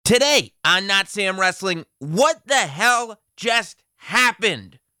Today on Not Sam Wrestling, what the hell just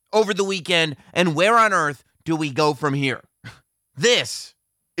happened over the weekend, and where on earth do we go from here? This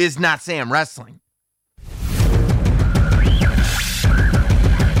is Not Sam Wrestling.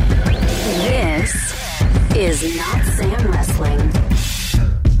 This is Not Sam Wrestling.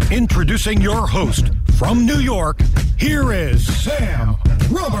 Introducing your host from New York, here is Sam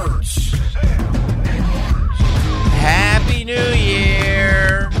Roberts. Happy New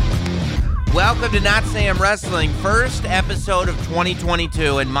Year! Welcome to Not Sam Wrestling, first episode of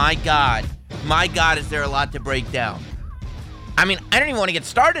 2022, and my God, is there a lot to break down. I mean, I don't even want to get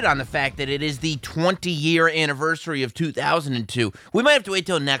started on the fact that it is the 20-year anniversary of 2002. We might have to wait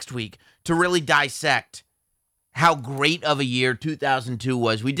till next week to really dissect how great of a year 2002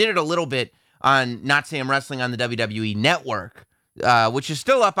 was. We did it a little bit on Not Sam Wrestling on the WWE Network, which is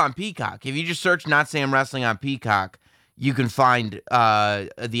still up on Peacock. If you just search Not Sam Wrestling on Peacock, you can find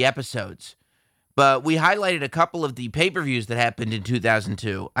the episodes. But we highlighted a couple of the pay-per-views that happened in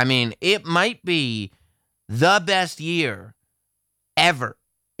 2002. I mean, it might be the best year ever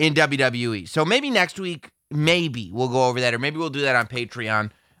in WWE. So maybe next week, we'll go over that, or maybe we'll do that on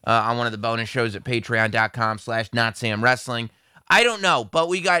Patreon, on one of the bonus shows at patreon.com/NotSamWrestling. I don't know, but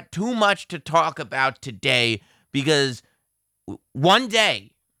we got too much to talk about today because one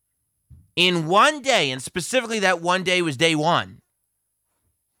day, and specifically that one day was day one,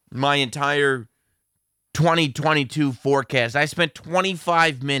 my entire 2022 forecast, I spent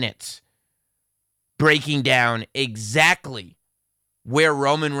 25 minutes breaking down exactly where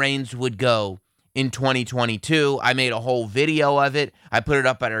Roman Reigns would go in 2022. I made a whole video of it. I put it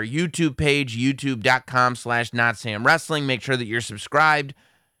up at our YouTube page, youtube.com/NotSamWrestling. Make sure that you're subscribed.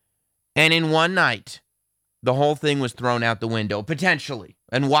 And in one night, the whole thing was thrown out the window, potentially.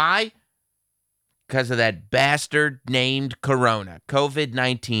 And why? Because of that bastard named Corona.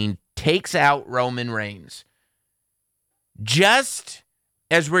 COVID-19 takes out Roman Reigns. Just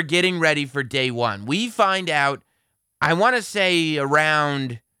as we're getting ready for day one, we find out, I want to say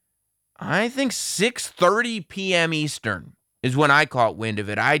around, I think 6:30 p.m. Eastern is when I caught wind of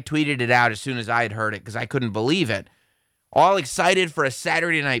it. I tweeted it out as soon as I had heard it because I couldn't believe it. All excited for a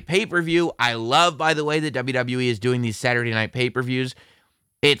Saturday night pay-per-view. I love, by the way, that WWE is doing these Saturday night pay-per-views.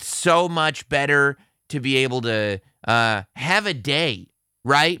 It's so much better to be able to have a day,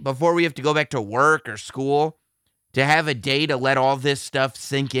 right, before we have to go back to work or school, to have a day to let all this stuff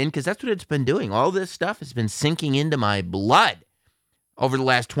sink in, because that's what it's been doing. All this stuff has been sinking into my blood over the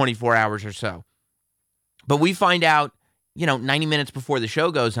last 24 hours or so. But we find out, 90 minutes before the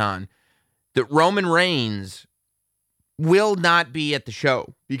show goes on, that Roman Reigns will not be at the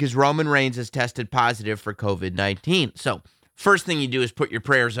show because Roman Reigns has tested positive for COVID-19. So first thing you do is put your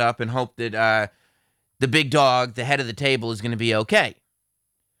prayers up and hope that the big dog, the head of the table, is going to be okay.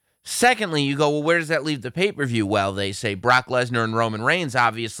 Secondly, you go, well, where does that leave the pay-per-view? Well, they say Brock Lesnar and Roman Reigns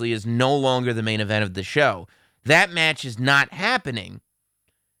obviously is no longer the main event of the show. That match is not happening.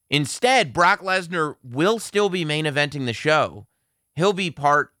 Instead, Brock Lesnar will still be main eventing the show. He'll be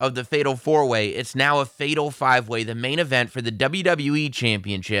part of the Fatal 4-Way. It's now a Fatal 5-Way, the main event for the WWE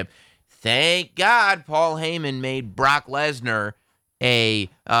Championship. Thank God Paul Heyman made Brock Lesnar a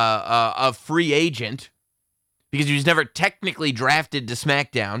free agent because he was never technically drafted to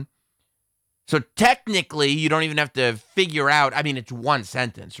SmackDown. So technically, you don't even have to figure out, I mean, it's one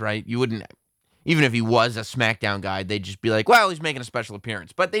sentence, right? You wouldn't, even if he was a SmackDown guy, they'd just be like, well, he's making a special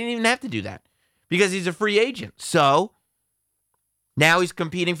appearance. But they didn't even have to do that because he's a free agent. So now he's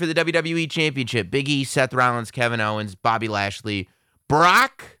competing for the WWE Championship. Big E, Seth Rollins, Kevin Owens, Bobby Lashley,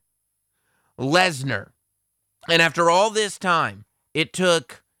 Brock Lesnar. And after all this time, it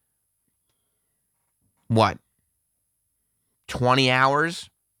took, 20 hours,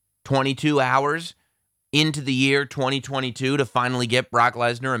 22 hours into the year 2022 to finally get Brock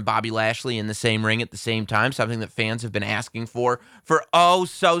Lesnar and Bobby Lashley in the same ring at the same time, something that fans have been asking for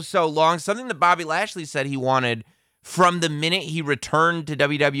so long, something that Bobby Lashley said he wanted from the minute he returned to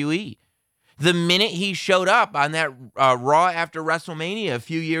WWE. The minute he showed up on that Raw after WrestleMania a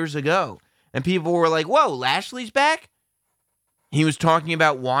few years ago, and people were like, whoa, Lashley's back? He was talking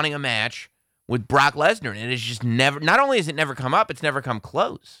about wanting a match with Brock Lesnar, and it has just never, not only has it never come up, it's never come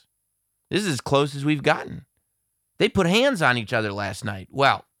close. This is as close as we've gotten. They put hands on each other last night.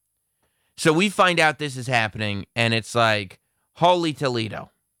 Well, so we find out this is happening, and it's like, holy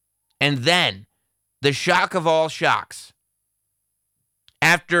Toledo. And then, the shock of all shocks,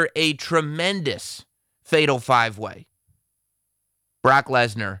 after a tremendous Fatal 5-Way, Brock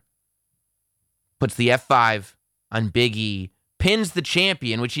Lesnar puts the F5 on Big E, pins the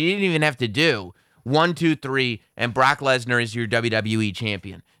champion, which he didn't even have to do. 1, 2, 3, and Brock Lesnar is your WWE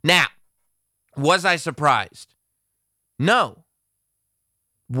champion. Now, was I surprised? No.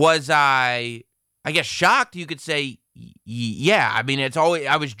 Was I guess shocked? You could say, yeah. I mean,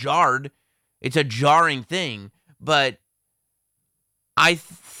 I was jarred. It's a jarring thing, but I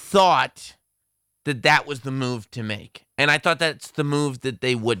thought that was the move to make. And I thought that's the move that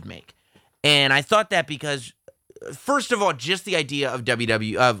they would make. And I thought that because, first of all, just the idea of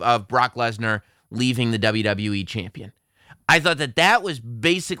of Brock Lesnar leaving the WWE champion. I thought that was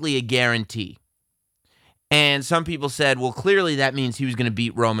basically a guarantee. And some people said, well, clearly that means he was going to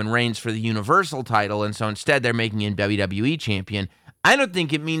beat Roman Reigns for the Universal title, and so instead they're making him WWE champion. I don't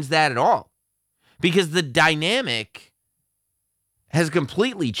think it means that at all, because the dynamic has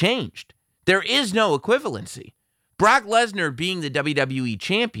completely changed. There is no equivalency. Brock Lesnar being the WWE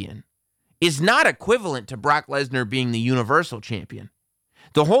champion is not equivalent to Brock Lesnar being the Universal champion.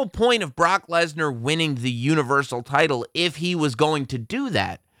 The whole point of Brock Lesnar winning the Universal title, if he was going to do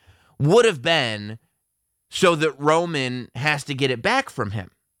that, would have been so that Roman has to get it back from him.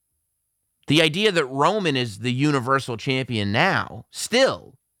 The idea that Roman is the Universal champion now,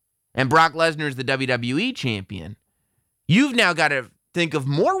 still, and Brock Lesnar is the WWE champion, you've now got to think of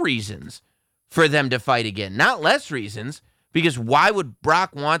more reasons for them to fight again, not less reasons, because why would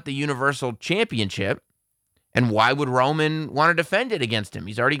Brock want the Universal Championship, and why would Roman want to defend it against him?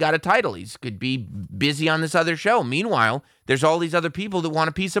 He's already got a title. He could be busy on this other show. Meanwhile, there's all these other people that want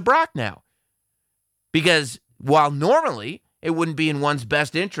a piece of Brock now. Because while normally it wouldn't be in one's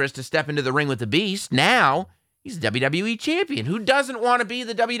best interest to step into the ring with the Beast, now he's the WWE champion. Who doesn't want to be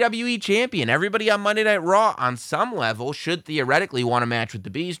the WWE champion? Everybody on Monday Night Raw, on some level, should theoretically want a match with the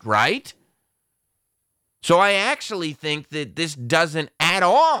Beast, right? So I actually think that this doesn't at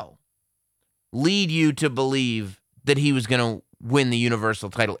all lead you to believe that he was going to win the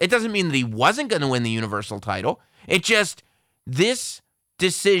Universal title. It doesn't mean that he wasn't going to win the Universal title. It just, this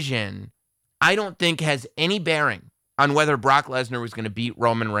decision, I don't think has any bearing on whether Brock Lesnar was going to beat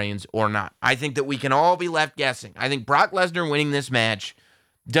Roman Reigns or not. I think that we can all be left guessing. I think Brock Lesnar winning this match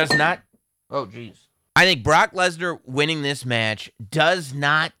does not... Oh, geez. I think Brock Lesnar winning this match does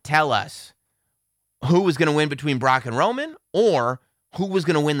not tell us who was going to win between Brock and Roman or who was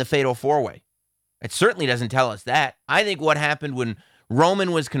going to win the Fatal 4-Way. It certainly doesn't tell us that. I think what happened when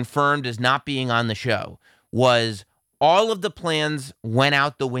Roman was confirmed as not being on the show was all of the plans went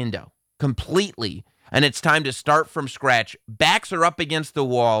out the window completely, and it's time to start from scratch. Backs are up against the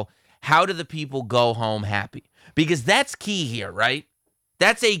wall. How do the people go home happy? Because that's key here, right?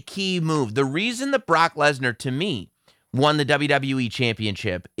 That's a key move. The reason that Brock Lesnar, to me, won the WWE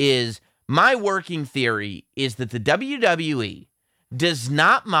Championship is, my working theory is that the WWE does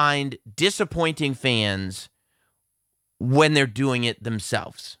not mind disappointing fans when they're doing it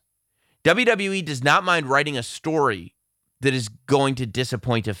themselves. WWE does not mind writing a story that is going to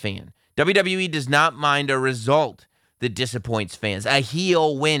disappoint a fan. WWE does not mind a result that disappoints fans, a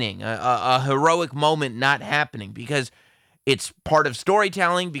heel winning, a heroic moment not happening, because it's part of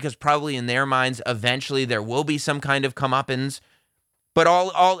storytelling, because probably in their minds, eventually there will be some kind of comeuppance. But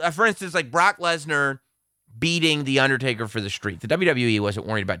for instance, like Brock Lesnar beating The Undertaker for the streak. The WWE wasn't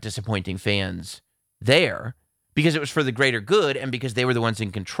worried about disappointing fans there because it was for the greater good and because they were the ones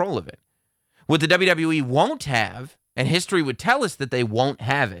in control of it. What the WWE won't have, and history would tell us that they won't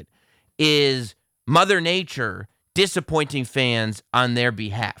have it, is Mother Nature disappointing fans on their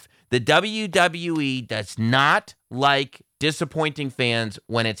behalf. The WWE does not like disappointing fans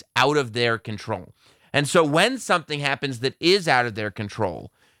when it's out of their control. And so when something happens that is out of their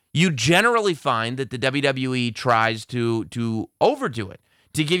control, you generally find that the WWE tries to overdo it,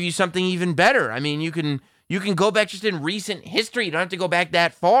 to give you something even better. I mean, you can go back just in recent history. You don't have to go back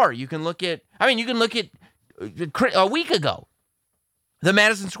that far. You can look at a week ago, the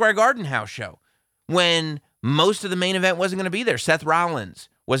Madison Square Garden house show, when most of the main event wasn't going to be there. Seth Rollins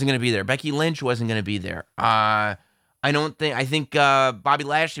wasn't going to be there. Becky Lynch wasn't going to be there. I think Bobby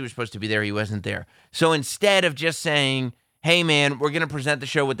Lashley was supposed to be there. He wasn't there. So instead of just saying, hey, man, we're going to present the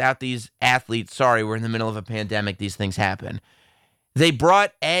show without these athletes. Sorry, we're in the middle of a pandemic. These things happen. They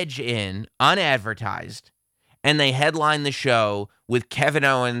brought Edge in, unadvertised, and they headlined the show with Kevin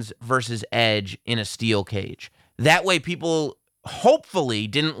Owens versus Edge in a steel cage. That way people hopefully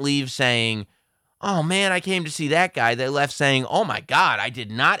didn't leave saying, oh, man, I came to see that guy. They left saying, oh, my God, I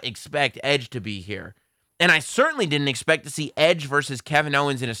did not expect Edge to be here. And I certainly didn't expect to see Edge versus Kevin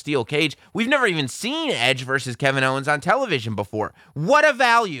Owens in a steel cage. We've never even seen Edge versus Kevin Owens on television before. What a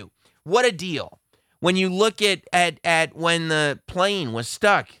value. What a deal. When you look at when the plane was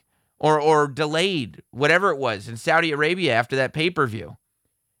stuck or delayed, whatever it was, in Saudi Arabia after that pay-per-view,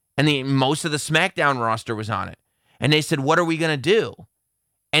 And most of the SmackDown roster was on it. And they said, what are we going to do?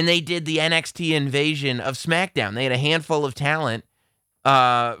 And they did the NXT invasion of SmackDown. They had a handful of talent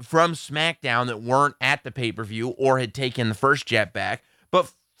from SmackDown that weren't at the pay-per-view or had taken the first jet back.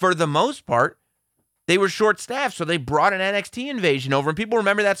 But for the most part, they were short-staffed, so they brought an NXT invasion over. And people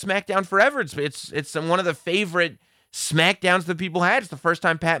remember that SmackDown forever. It's one of the favorite SmackDowns that people had. It's the first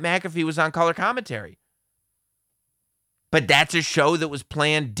time Pat McAfee was on color commentary. But that's a show that was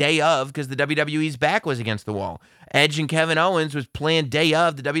planned day of because the WWE's back was against the wall. Edge and Kevin Owens was planned day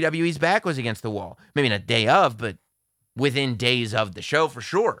of. The WWE's back was against the wall. Maybe not day of, but within days of the show for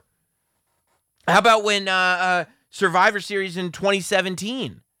sure. How about when Survivor Series in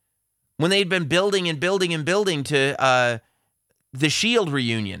 2017? When they'd been building and building and building to the Shield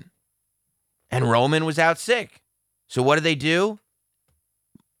reunion. And Roman was out sick. So what do?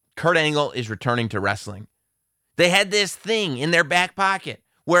 Kurt Angle is returning to wrestling. They had this thing in their back pocket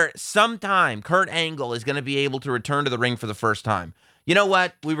where sometime Kurt Angle is going to be able to return to the ring for the first time. You know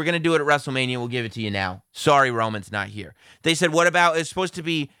what? We were going to do it at WrestleMania. We'll give it to you now. Sorry, Roman's not here. They said, what about, it's supposed to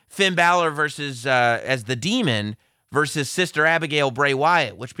be Finn Balor versus, as the Demon versus Sister Abigail Bray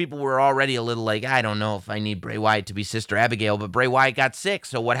Wyatt, which people were already a little like, I don't know if I need Bray Wyatt to be Sister Abigail, but Bray Wyatt got sick.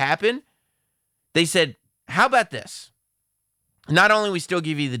 So what happened? They said, how about this? Not only we still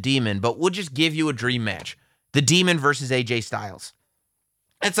give you the Demon, but we'll just give you a dream match. The Demon versus AJ Styles.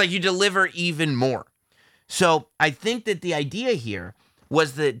 It's like you deliver even more. So I think that the idea here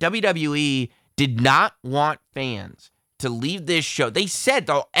was that WWE did not want fans to leave this show. They said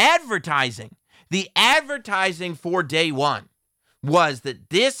the advertising for day one was that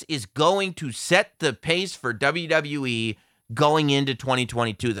this is going to set the pace for WWE going into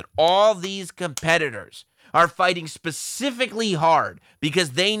 2022, that all these competitors are fighting specifically hard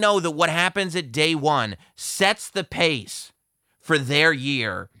because they know that what happens at day one sets the pace for their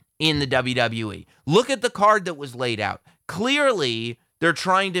year in the WWE. Look at the card that was laid out. Clearly, they're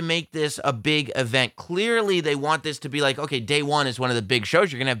trying to make this a big event. Clearly, they want this to be like, okay, day one is one of the big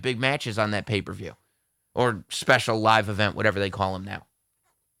shows. You're going to have big matches on that pay-per-view or special live event, whatever they call them now.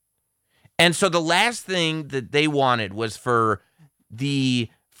 And so the last thing that they wanted was for the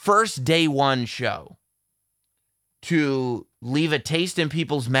first day one show to leave a taste in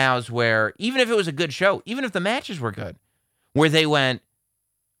people's mouths where, even if it was a good show, even if the matches were good, where they went,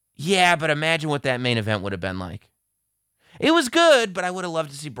 yeah, but imagine what that main event would have been like. It was good, but I would have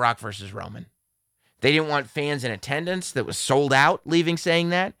loved to see Brock versus Roman. They didn't want fans in attendance that was sold out leaving saying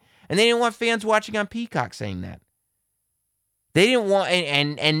that, and they didn't want fans watching on Peacock saying that. They didn't want,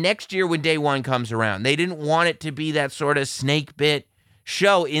 and next year when day one comes around, they didn't want it to be that sort of snake bit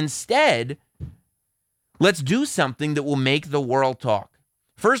show. Instead, let's do something that will make the world talk.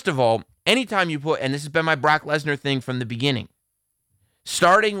 First of all, anytime you put, and this has been my Brock Lesnar thing from the beginning,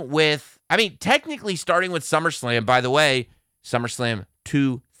 technically starting with SummerSlam, by the way, SummerSlam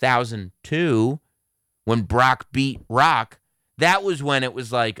 2002, when Brock beat Rock, that was when it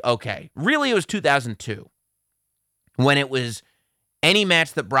was like, okay, really it was 2002, when it was any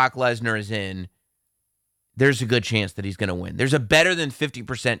match that Brock Lesnar is in, there's a good chance that he's going to win. There's a better than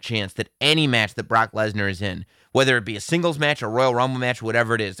 50% chance that any match that Brock Lesnar is in, whether it be a singles match, a Royal Rumble match,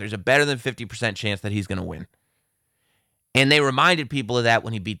 whatever it is, there's a better than 50% chance that he's going to win. And they reminded people of that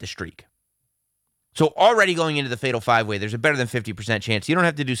when he beat the Streak. So already going into the Fatal 5-Way, there's a better than 50% chance. You don't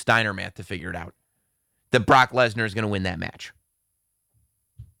have to do Steiner math to figure it out, that Brock Lesnar is going to win that match.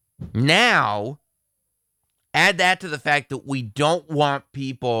 Now, add that to the fact that we don't want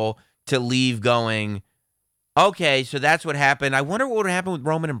people to leave going, okay, so that's what happened. I wonder what would happen with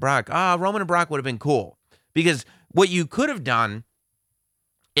Roman and Brock. Roman and Brock would have been cool. Because what you could have done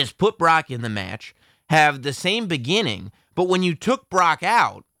is put Brock in the match, have the same beginning, but when you took Brock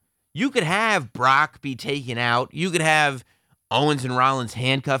out, you could have Brock be taken out. You could have Owens and Rollins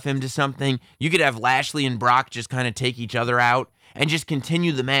handcuff him to something. You could have Lashley and Brock just kind of take each other out and just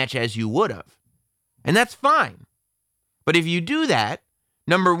continue the match as you would have. And that's fine. But if you do that,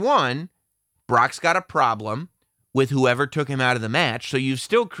 number one, Brock's got a problem with whoever took him out of the match, so you've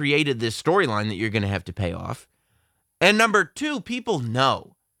still created this storyline that you're going to have to pay off. And number two, people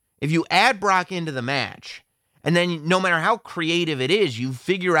know if you add Brock into the match, and then no matter how creative it is, you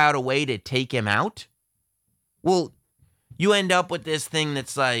figure out a way to take him out, well, you end up with this thing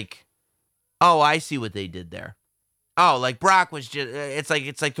that's like, oh, I see what they did there. Oh, like Brock was just, it's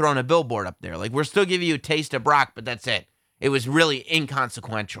like throwing a billboard up there. Like, we're still giving you a taste of Brock, but that's it. It was really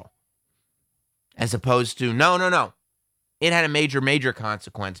inconsequential. As opposed to, no. It had a major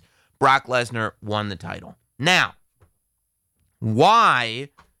consequence. Brock Lesnar won the title. Now, why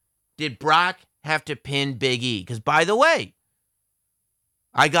did Brock have to pin Big E? Because, by the way,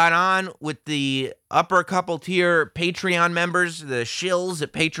 I got on with the upper couple tier Patreon members, the shills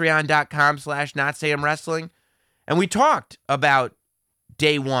at patreon.com/NotSamWrestling. And we talked about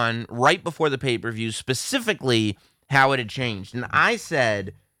day one right before the pay-per-view, specifically how it had changed. And I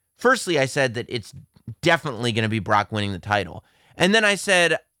said that it's definitely going to be Brock winning the title. And then I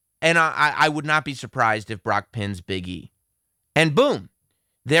said, and I would not be surprised if Brock pins Big E. And boom,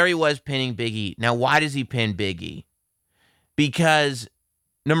 there he was pinning Big E. Now, why does he pin Big E? Because,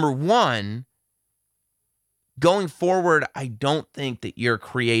 number one, going forward, I don't think that you're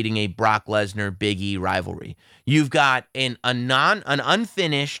creating a Brock Lesnar-Big E rivalry. You've got an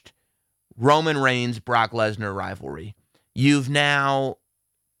unfinished Roman Reigns-Brock Lesnar rivalry. You've now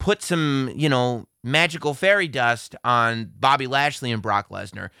put some, magical fairy dust on Bobby Lashley and Brock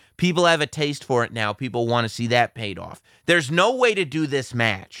Lesnar. People have a taste for it now. People want to see that paid off. There's no way to do this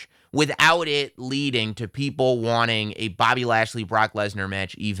match without it leading to people wanting a Bobby Lashley-Brock Lesnar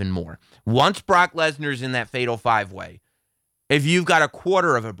match even more. Once Brock Lesnar's in that fatal five-way, if you've got a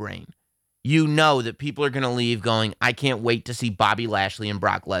quarter of a brain, you know that people are going to leave going, I can't wait to see Bobby Lashley and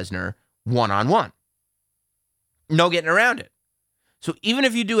Brock Lesnar one-on-one. No getting around it. So even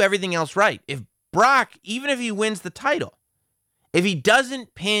if you do everything else right, if Brock, even if he wins the title, if he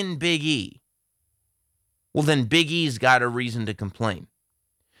doesn't pin Big E, well, then Big E's got a reason to complain,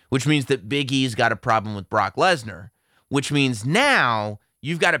 which means that Big E's got a problem with Brock Lesnar, which means now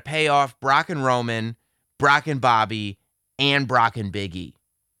you've got to pay off Brock and Roman, Brock and Bobby, and Brock and Big E.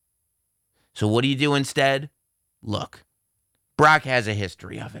 So what do you do instead? Look, Brock has a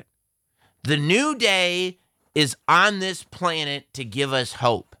history of it. The New Day is on this planet to give us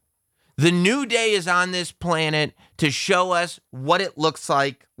hope. The New Day is on this planet to show us what it looks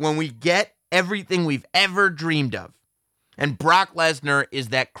like when we get everything we've ever dreamed of. And Brock Lesnar is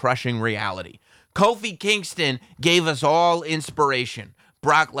that crushing reality. Kofi Kingston gave us all inspiration.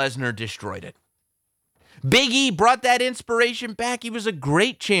 Brock Lesnar destroyed it. Big E brought that inspiration back. He was a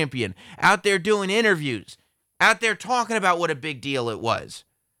great champion, out there doing interviews, out there talking about what a big deal it was,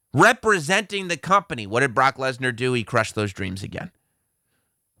 representing the company. What did Brock Lesnar do? He crushed those dreams again.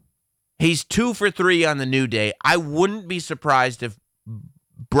 He's 2 for 3 on the New Day. I wouldn't be surprised if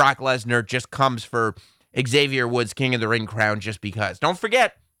Brock Lesnar just comes for Xavier Woods' King of the Ring crown just because. Don't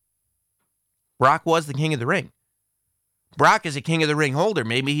forget, Brock was the King of the Ring. Brock is a King of the Ring holder.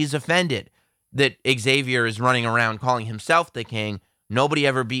 Maybe he's offended that Xavier is running around calling himself the king. Nobody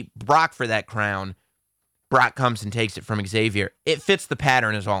ever beat Brock for that crown. Brock comes and takes it from Xavier. It fits the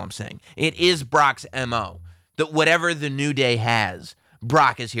pattern is all I'm saying. It is Brock's MO. That whatever the New Day has,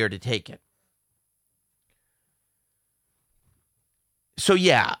 Brock is here to take it. So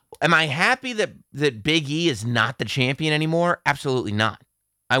yeah, am I happy that Big E is not the champion anymore? Absolutely not.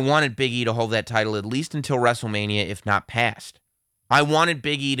 I wanted Big E to hold that title at least until WrestleMania, if not past. I wanted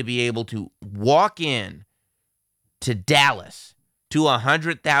Big E to be able to walk in to Dallas to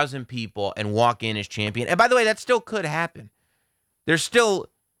 100,000 people and walk in as champion. And by the way, that still could happen. There's still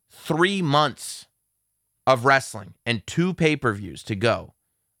 3 months of wrestling and 2 pay-per-views to go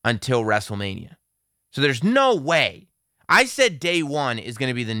until WrestleMania. So there's no way. I said day one is going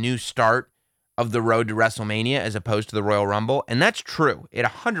to be the new start of the road to WrestleMania as opposed to the Royal Rumble, and that's true. It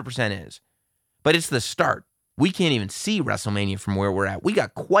 100% is. But it's the start. We can't even see WrestleMania from where we're at. We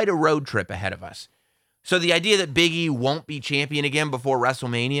got quite a road trip ahead of us. So the idea that Big E won't be champion again before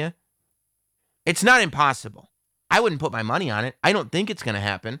WrestleMania, it's not impossible. I wouldn't put my money on it. I don't think it's going to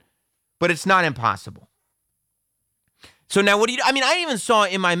happen, but it's not impossible. So now what do you do? I mean, I even saw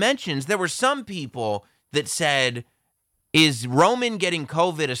in my mentions, there were some people that said, is Roman getting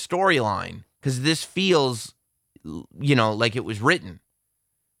COVID a storyline? Because this feels, like it was written,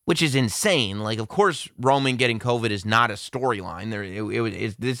 which is insane. Like, of course, Roman getting COVID is not a storyline.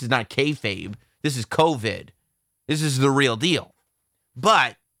 This is not kayfabe. This is COVID. This is the real deal.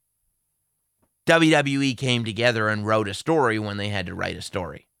 But WWE came together and wrote a story when they had to write a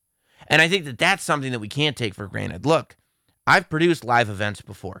story. And I think that that's something that we can't take for granted. Look, I've produced live events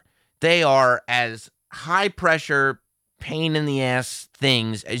before. They are as high pressure, pain in the ass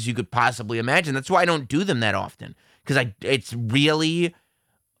things as you could possibly imagine. That's why I don't do them that often, because it's really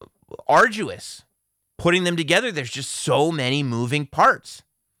arduous putting them together. There's just so many moving parts.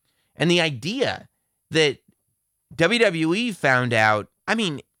 And the idea that WWE found out,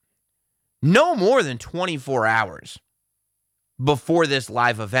 no more than 24 hours before this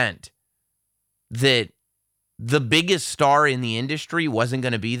live event, that the biggest star in the industry wasn't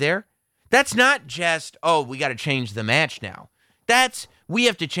going to be there. That's not just, we got to change the match now. We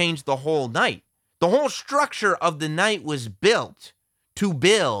have to change the whole night. The whole structure of the night was built to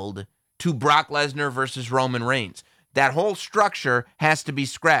build to Brock Lesnar versus Roman Reigns. that whole structure has to be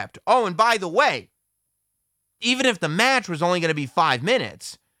scrapped. Oh, and by the way, even if the match was only going to be 5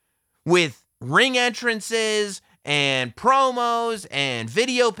 minutes, with ring entrances and promos and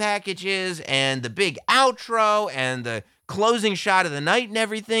video packages and the big outro and the closing shot of the night and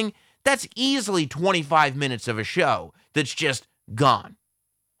everything, that's easily 25 minutes of a show that's just gone.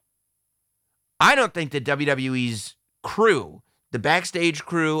 I don't think that WWE's crew, the backstage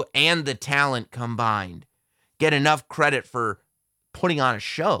crew and the talent combined, get enough credit for putting on a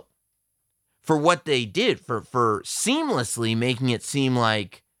show, for what they did, for seamlessly making it seem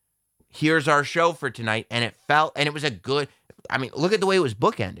like, here's our show for tonight. And it was a good, I mean, look at the way it was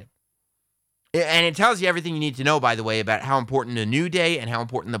bookended. And it tells you everything you need to know, by the way, about how important the New Day and how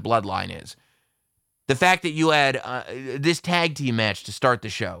important the Bloodline is. The fact that you had this tag team match to start the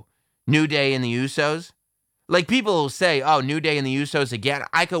show, New Day and the Usos. Like, people will say, oh, New Day and the Usos again.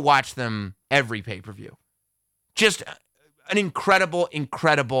 I could watch them every pay-per-view. Just an incredible,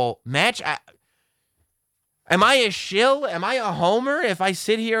 incredible match. Am I a shill? Am I a homer if I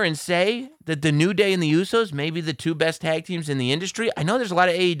sit here and say that the New Day and the Usos may be the two best tag teams in the industry? I know there's a lot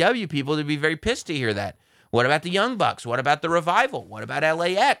of AEW people that would be very pissed to hear that. What about the Young Bucks? What about the Revival? What about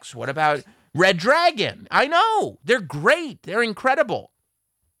LAX? What about Red Dragon? I know. They're great. They're incredible.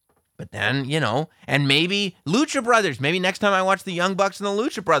 But then, and maybe Lucha Brothers. Maybe next time I watch the Young Bucks and the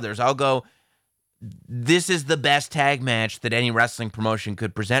Lucha Brothers, I'll go, this is the best tag match that any wrestling promotion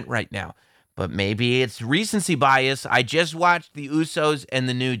could present right now. But maybe it's recency bias. I just watched the Usos and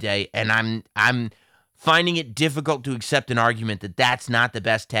the New Day, and I'm finding it difficult to accept an argument that that's not the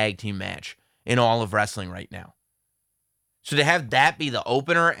best tag team match in all of wrestling right now. So to have that be the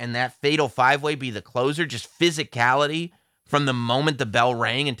opener and that Fatal 5-Way be the closer, just physicality from the moment the bell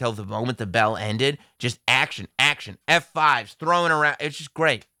rang until the moment the bell ended, just action, F5s, throwing around. It's just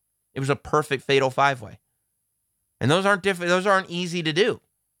great. It was a perfect Fatal 5-Way. And those aren't easy to do.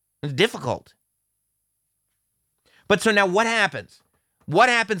 It's difficult. But so now what happens? What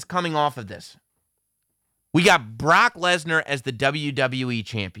happens coming off of this? We got Brock Lesnar as the WWE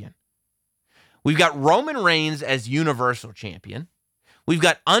champion. We've got Roman Reigns as Universal champion. We've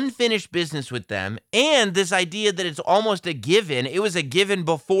got unfinished business with them, and this idea that it's almost a given. It was a given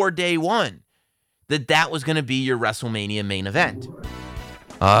before day one that was going to be your WrestleMania main event.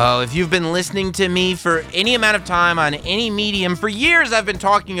 Oh, if you've been listening to me for any amount of time on any medium, for years I've been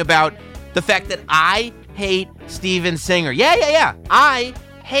talking about the fact that I hate Steven Singer. Yeah. I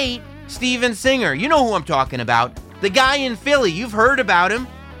hate Steven Singer. You know who I'm talking about. The guy in Philly. You've heard about him.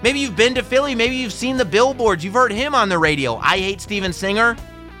 Maybe you've been to Philly. Maybe you've seen the billboards. You've heard him on the radio. I hate Steven Singer.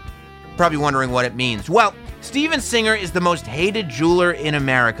 Probably wondering what it means. Well, Steven Singer is the most hated jeweler in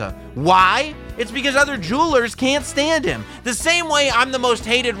America. Why? It's because other jewelers can't stand him. The same way I'm the most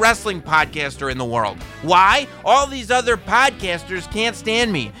hated wrestling podcaster in the world. Why? All these other podcasters can't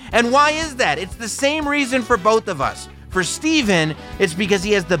stand me. And why is that? It's the same reason for both of us. For Steven, it's because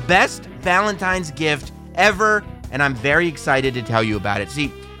he has the best Valentine's gift ever, and I'm very excited to tell you about it.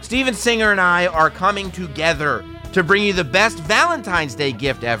 See, Steven Singer and I are coming together to bring you the best Valentine's Day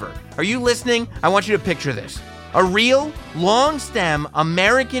gift ever. Are you listening? I want you to picture this. A real, long-stem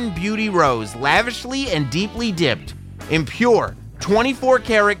American Beauty rose, lavishly and deeply dipped in pure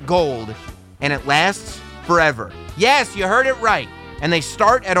 24-karat gold, and it lasts forever. Yes, you heard it right. And they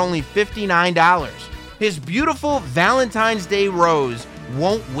start at only $59. His beautiful Valentine's Day rose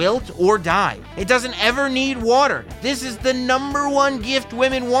won't wilt or die. It doesn't ever need water. This is the #1 gift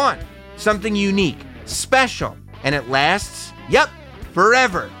women want. Something unique, special, and it lasts,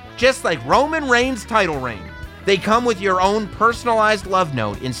 forever. Just like Roman Reigns' title reign. They come with your own personalized love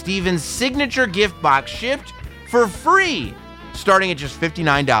note in Steven's signature gift box, shipped for free, starting at just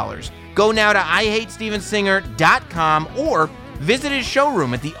 $59. Go now to IHateStevenSinger.com or visit his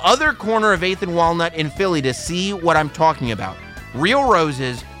showroom at the other corner of 8th and Walnut in Philly to see what I'm talking about. Real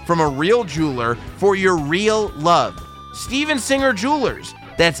roses from a real jeweler for your real love. Steven Singer Jewelers.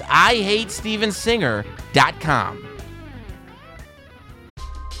 That's IHateStevenSinger.com.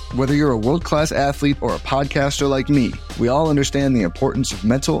 Whether you're a world-class athlete or a podcaster like me, we all understand the importance of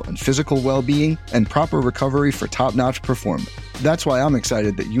mental and physical well-being and proper recovery for top-notch performance. That's why I'm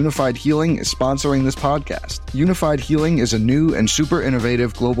excited that Unified Healing is sponsoring this podcast. Unified Healing is a new and super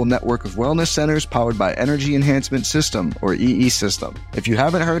innovative global network of wellness centers powered by Energy Enhancement System, or EE System. If you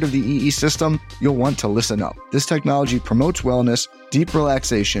haven't heard of the EE System, you'll want to listen up. This technology promotes wellness, deep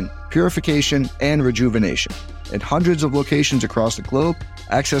relaxation, purification, and rejuvenation. At hundreds of locations across the globe,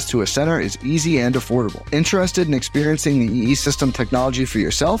 access to a center is easy and affordable. Interested in experiencing the EE System technology for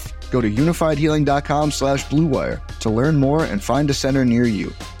yourself? Go to unifiedhealing.com/bluewire to learn more and find a center near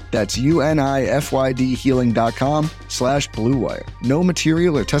you. That's unifydhealing.com/Blue Wire. No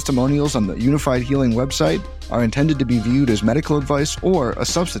material or testimonials on the Unified Healing website are intended to be viewed as medical advice or a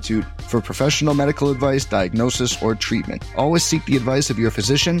substitute for professional medical advice, diagnosis, or treatment. Always seek the advice of your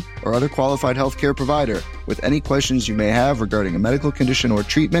physician or other qualified healthcare provider with any questions you may have regarding a medical condition or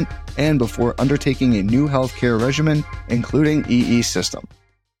treatment and before undertaking a new healthcare regimen, including EE system.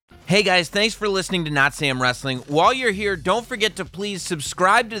 Hey guys, thanks for listening to Not Sam Wrestling. While you're here, don't forget to please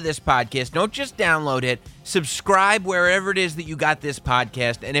subscribe to this podcast. Don't just download it. Subscribe wherever it is that you got this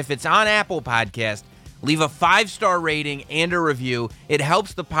podcast. And if it's on Apple Podcast, leave a 5-star rating and a review. It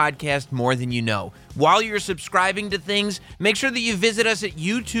helps the podcast more than you know. While you're subscribing to things, make sure that you visit us at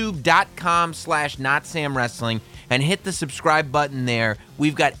youtube.com/NotSamWrestling and hit the subscribe button there.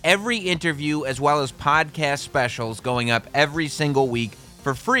 We've got every interview as well as podcast specials going up every single week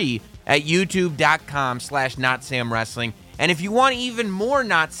for free at youtube.com/NotSamWrestling. And if you want even more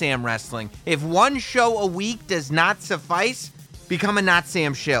Not Sam Wrestling, if one show a week does not suffice, become a Not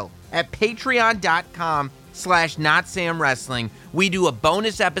Sam shill at patreon.com/NotSamWrestling. We do a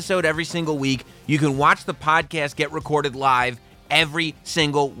bonus episode every single week. You can watch the podcast get recorded live every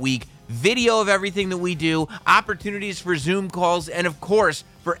single week. Video of everything that we do, opportunities for Zoom calls, and of course,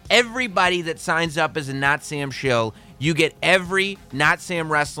 for everybody that signs up as a Not Sam shill, you get every Not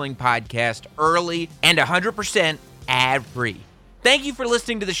Sam Wrestling podcast early and 100% ad-free. Thank you for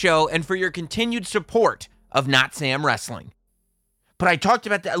listening to the show and for your continued support of Not Sam Wrestling. But I talked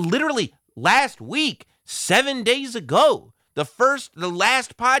about that literally last week, 7 days ago, the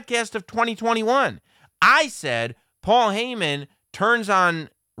last podcast of 2021. I said Paul Heyman turns on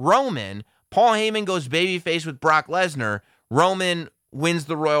Roman. Paul Heyman goes babyface with Brock Lesnar. Roman wins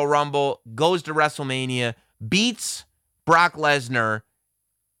the Royal Rumble, goes to WrestleMania, beats Brock Lesnar,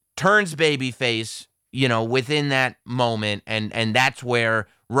 turns babyface, within that moment. And that's where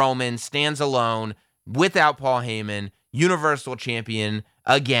Roman stands alone without Paul Heyman, Universal Champion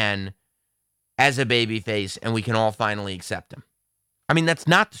again as a babyface, and we can all finally accept him. I mean, that's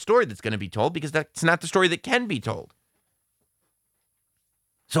not the story that's going to be told because that's not the story that can be told.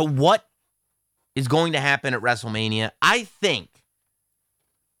 So what is going to happen at WrestleMania? I think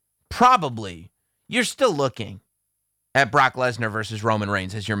probably you're still looking at Brock Lesnar versus Roman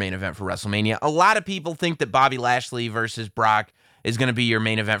Reigns as your main event for WrestleMania. A lot of people think that Bobby Lashley versus Brock is going to be your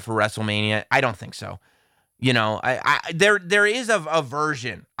main event for WrestleMania. I don't think so. There is a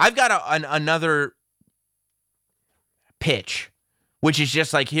version. I've got another pitch, which is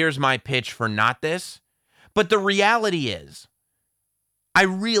just like, here's my pitch for not this. But the reality is, I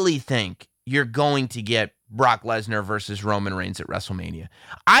really think you're going to get Brock Lesnar versus Roman Reigns at WrestleMania.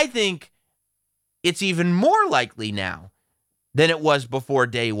 I think it's even more likely now than it was before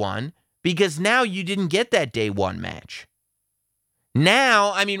day one, because now you didn't get that day one match.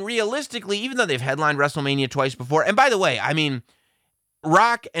 Now, I mean, realistically, even though they've headlined WrestleMania twice before, and by the way, I mean,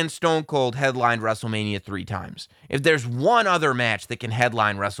 Rock and Stone Cold headlined WrestleMania 3 times. If there's one other match that can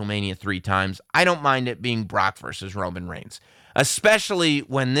headline WrestleMania 3 times, I don't mind it being Brock versus Roman Reigns. Especially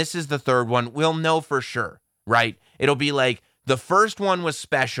when this is the third one, we'll know for sure, right? It'll be like the first one was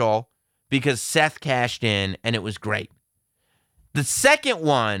special because Seth cashed in and it was great. The second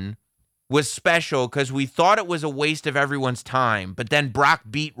one was special because we thought it was a waste of everyone's time, but then Brock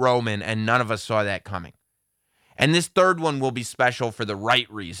beat Roman and none of us saw that coming. And this third one will be special for the right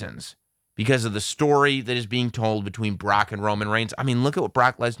reasons because of the story that is being told between Brock and Roman Reigns. I mean, look at what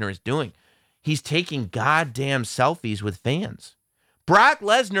Brock Lesnar is doing. He's taking goddamn selfies with fans. Brock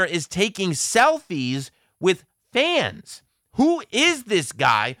Lesnar is taking selfies with fans. Who is this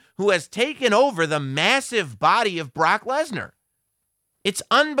guy who has taken over the massive body of Brock Lesnar? It's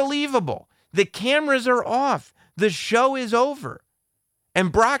unbelievable. The cameras are off. The show is over.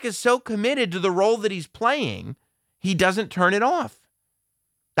 And Brock is so committed to the role that he's playing, he doesn't turn it off.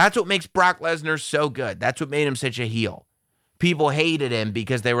 That's what makes Brock Lesnar so good. That's what made him such a heel. People hated him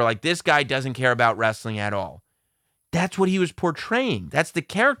because they were like, this guy doesn't care about wrestling at all. That's what he was portraying. That's the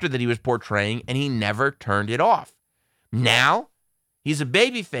character that he was portraying, and he never turned it off. Now, he's a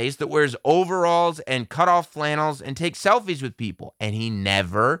babyface that wears overalls and cut-off flannels and takes selfies with people, and he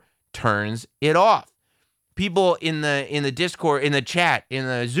never turns it off. People in the Discord, in the chat, in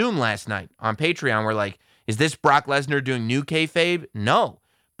the Zoom last night on Patreon were like, is this Brock Lesnar doing new kayfabe? No.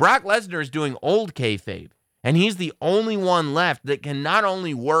 Brock Lesnar is doing old kayfabe. And he's the only one left that can not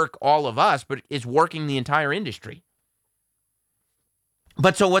only work all of us, but is working the entire industry.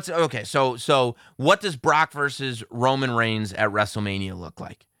 But so what does Brock versus Roman Reigns at WrestleMania look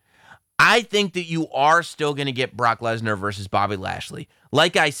like? I think that you are still going to get Brock Lesnar versus Bobby Lashley.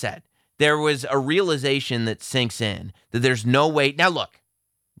 Like I said, there was a realization that sinks in that there's no way. Now look,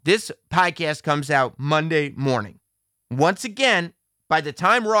 This podcast comes out Monday morning. Once again, by the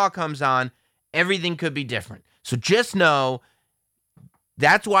time Raw comes on, everything could be different. So just know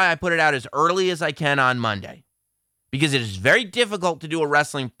that's why I put it out as early as I can on Monday. Because it is very difficult to do a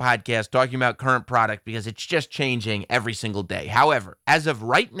wrestling podcast talking about current product because it's just changing every single day. However, as of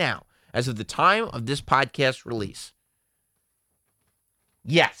right now, as of the time of this podcast release,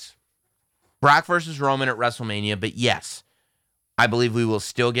 yes, Brock versus Roman at WrestleMania, but yes, I believe we will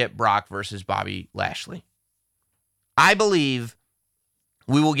still get Brock versus Bobby Lashley. I believe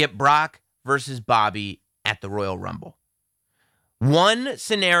we will get Brock versus Bobby at the Royal Rumble. One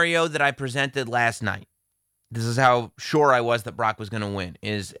scenario that I presented last night, this is how sure I was that Brock was going to win,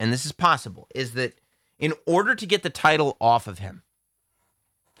 is, and this is possible, is that in order to get the title off of him,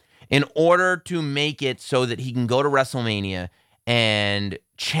 in order to make it so that he can go to WrestleMania and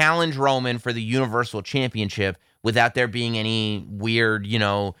challenge Roman for the Universal Championship without there being any weird,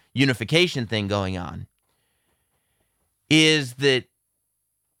 unification thing going on, is that,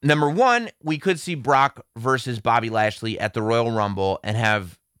 number one, we could see Brock versus Bobby Lashley at the Royal Rumble and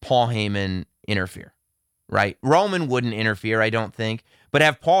have Paul Heyman interfere, right? Roman wouldn't interfere, I don't think, but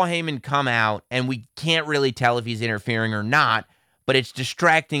have Paul Heyman come out, and we can't really tell if he's interfering or not, but it's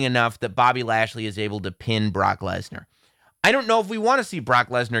distracting enough that Bobby Lashley is able to pin Brock Lesnar. I don't know if we want to see Brock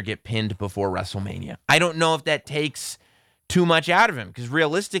Lesnar get pinned before WrestleMania. I don't know if that takes too much out of him, because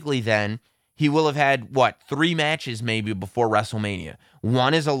realistically then, he will have had, 3 matches maybe before WrestleMania.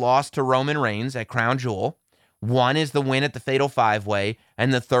 One is a loss to Roman Reigns at Crown Jewel. One is the win at the Fatal 5-Way.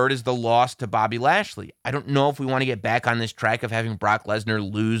 And the third is the loss to Bobby Lashley. I don't know if we want to get back on this track of having Brock Lesnar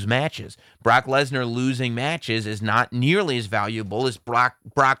lose matches. Brock Lesnar losing matches is not nearly as valuable as Brock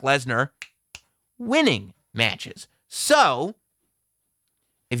Lesnar winning matches. So,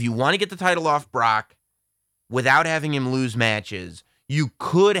 if you want to get the title off Brock without having him lose matches, you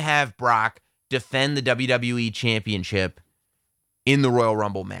could have Brock defend the WWE Championship in the Royal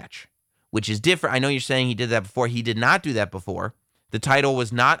Rumble match, which is different. I know you're saying he did that before. He did not do that before. The title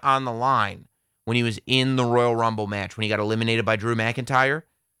was not on the line when he was in the Royal Rumble match, when he got eliminated by Drew McIntyre,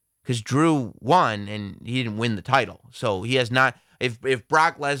 because Drew won and he didn't win the title. So he has not, if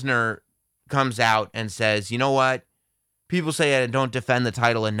Brock Lesnar comes out and says, you know what, people say I don't defend the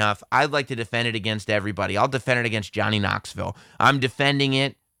title enough. I'd like to defend it against everybody. I'll defend it against Johnny Knoxville. I'm defending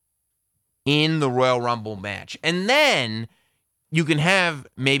it in the Royal Rumble match. And then you can have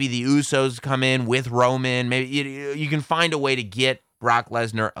maybe the Usos come in with Roman. Maybe you can find a way to get Brock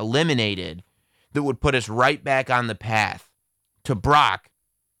Lesnar eliminated that would put us right back on the path to Brock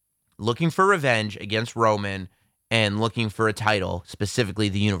looking for revenge against Roman and looking for a title, specifically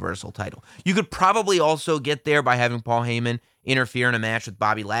the Universal title. You could probably also get there by having Paul Heyman interfere in a match with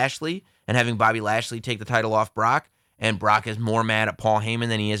Bobby Lashley and having Bobby Lashley take the title off Brock, and Brock is more mad at Paul Heyman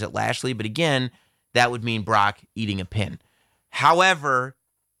than he is at Lashley. But again, that would mean Brock eating a pin. However,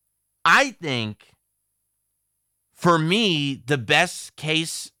 I think, for me, the best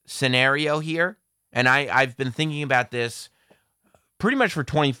case scenario here, and I've been thinking about this pretty much for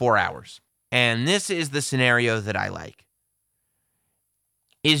 24 hours, and this is the scenario that I like,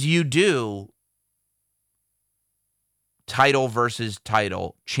 is you do title versus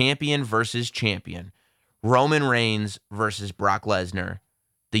title, champion versus champion, Roman Reigns versus Brock Lesnar,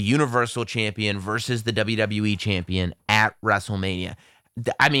 the Universal Champion versus the WWE Champion at WrestleMania.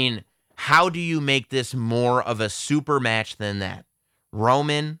 I mean, how do you make this more of a super match than that?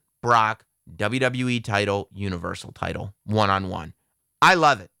 Roman, Brock, WWE title, Universal title, one-on-one. I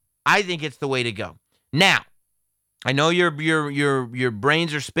love it. I think it's the way to go. Now, I know your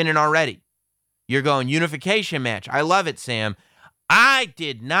brains are spinning already. You're going unification match. I love it, Sam. I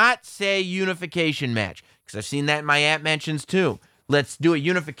did not say unification match, because I've seen that in my app mentions too. Let's do a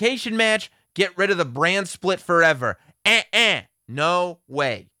unification match, get rid of the brand split forever. No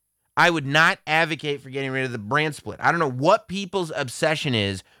way. I would not advocate for getting rid of the brand split. I don't know what people's obsession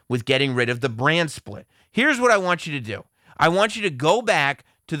is with getting rid of the brand split. Here's what I want you to do. I want you to go back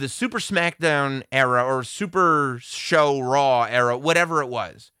to the Super SmackDown era or Super Show Raw era, whatever it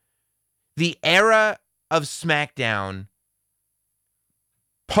was. The era of SmackDown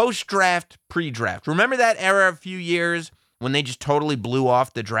post-draft, pre-draft. Remember that era a few years when they just totally blew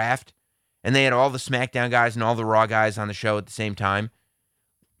off the draft and they had all the SmackDown guys and all the Raw guys on the show at the same time?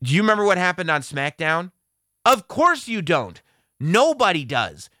 Do you remember what happened on SmackDown? Of course you don't. Nobody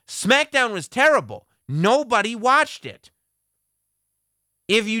does. SmackDown was terrible. Nobody watched it.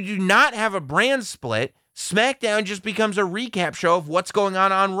 If you do not have a brand split, SmackDown just becomes a recap show of what's going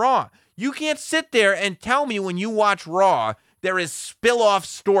on Raw. You can't sit there and tell me when you watch Raw there is spill-off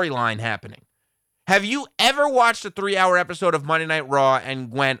storyline happening. Have you ever watched a 3-hour episode of Monday Night Raw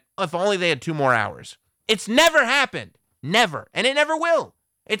and went, if only they had 2 more hours? It's never happened. Never. And it never will.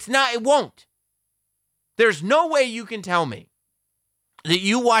 It won't. There's no way you can tell me that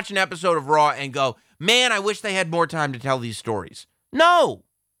you watch an episode of Raw and go, man, I wish they had more time to tell these stories. No.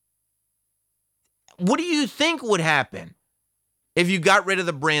 What do you think would happen if you got rid of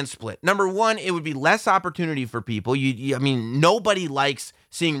the brand split? Number one, it would be less opportunity for people. Nobody likes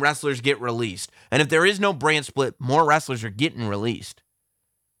seeing wrestlers get released. And if there is no brand split, more wrestlers are getting released.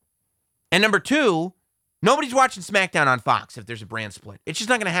 And number two, nobody's watching SmackDown on Fox if there's a brand split. It's just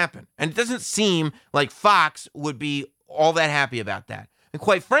not going to happen. And it doesn't seem like Fox would be all that happy about that. And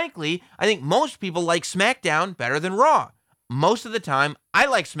quite frankly, I think most people like SmackDown better than Raw. Most of the time, I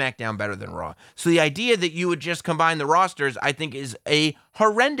like SmackDown better than Raw. So the idea that you would just combine the rosters, I think, is a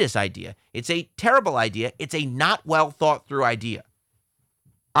horrendous idea. It's a terrible idea. It's a not well thought through idea.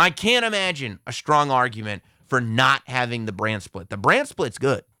 I can't imagine a strong argument for not having the brand split. The brand split's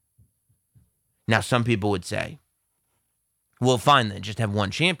good. Now, some people would say, well, fine, then just have one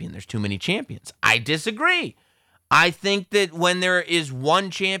champion. There's too many champions. I disagree. I think that when there is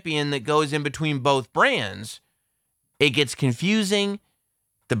one champion that goes in between both brands, it gets confusing,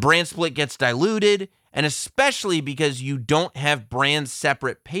 the brand split gets diluted, and especially because you don't have brand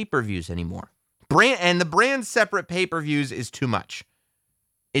separate pay-per-views anymore. The brand separate pay-per-views is too much.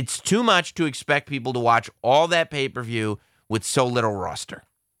 It's too much to expect people to watch all that pay-per-view with so little roster.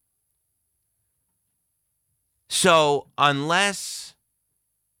 So unless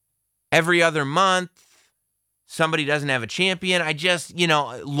every other month somebody doesn't have a champion,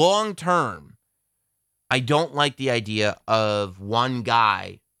 long term, I don't like the idea of one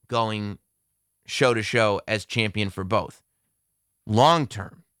guy going show to show as champion for both. Long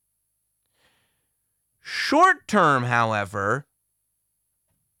term. Short term, however,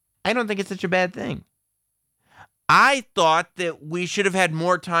 I don't think it's such a bad thing. I thought that we should have had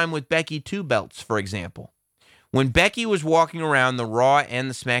more time with Becky Two Belts, for example. When Becky was walking around the Raw and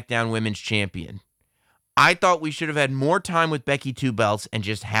the SmackDown Women's Champion, I thought we should have had more time with Becky Two Belts and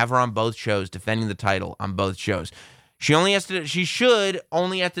just have her on both shows, defending the title on both shows. She should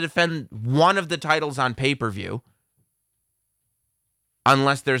only have to defend one of the titles on pay-per-view,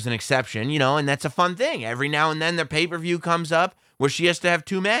 unless there's an exception, and that's a fun thing. Every now and then the pay-per-view comes up where she has to have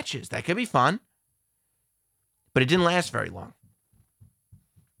 2 matches. That could be fun. But it didn't last very long.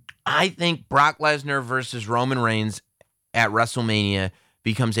 I think Brock Lesnar versus Roman Reigns at WrestleMania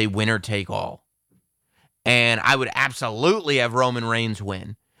becomes a winner-take-all. And I would absolutely have Roman Reigns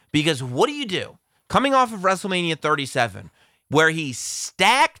win. Because what do you do? Coming off of WrestleMania 37, where he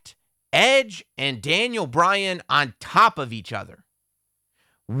stacked Edge and Daniel Bryan on top of each other.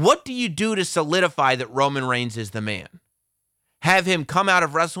 What do you do to solidify that Roman Reigns is the man? Have him come out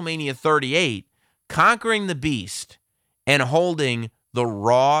of WrestleMania 38, conquering the Beast, and holding the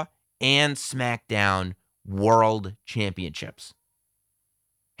Raw and SmackDown World Championships.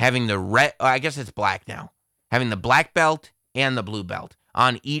 Having the red, I guess it's black now, having the black belt and the blue belt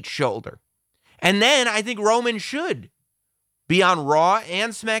on each shoulder. And then I think Roman should be on Raw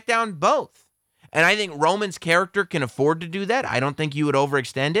and SmackDown both. And I think Roman's character can afford to do that. I don't think you would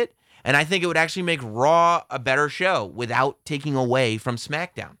overextend it. And I think it would actually make Raw a better show without taking away from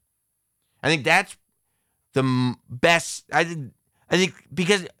SmackDown. I think that's the best. I think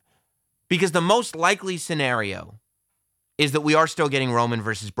because the most likely scenario is that we are still getting Roman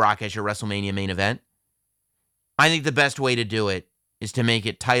versus Brock as your WrestleMania main event. I think the best way to do it is to make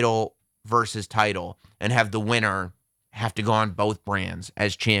it title versus title and have the winner have to go on both brands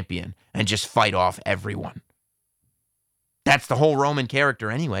as champion and just fight off everyone. That's the whole Roman character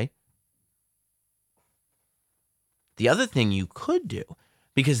anyway. The other thing you could do,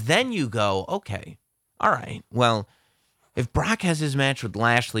 because then you go, okay, all right, well, if Brock has his match with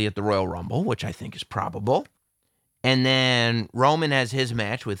Lashley at the Royal Rumble, which I think is probable, and then Roman has his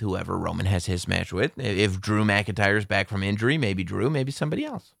match with whoever Roman has his match with, if Drew McIntyre's back from injury, maybe Drew, maybe somebody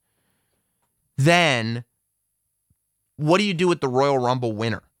else. Then what do you do with the Royal Rumble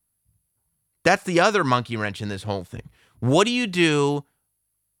winner? That's the other monkey wrench in this whole thing. What do you do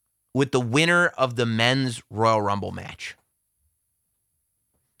with the winner of the men's Royal Rumble match?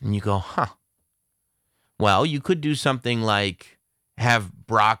 And you go, well, you could do something like have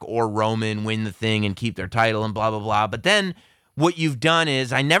Brock or Roman win the thing and keep their title and blah, blah, blah. But then what you've done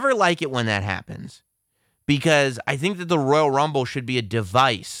is, I never like it when that happens, because I think that the Royal Rumble should be a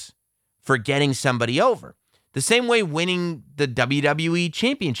device for getting somebody over. The same way winning the WWE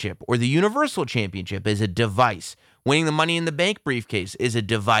Championship or the Universal Championship is a device. Winning the Money in the Bank briefcase is a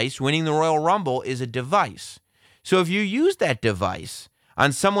device. Winning the Royal Rumble is a device. So if you use that device,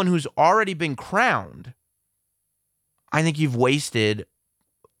 on someone who's already been crowned, I think you've wasted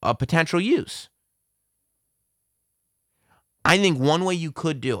a potential use. I think one way you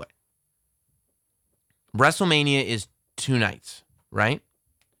could do it, WrestleMania is 2 nights, right?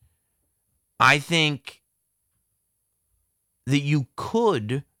 I think that you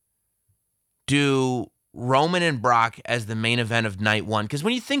could do Roman and Brock as the main event of night 1. Because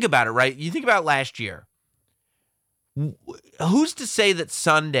when you think about it, right, you think about last year. Who's to say that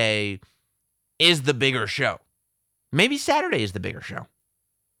Sunday is the bigger show? Maybe Saturday is the bigger show.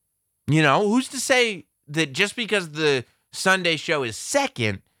 You know, who's to say that just because the Sunday show is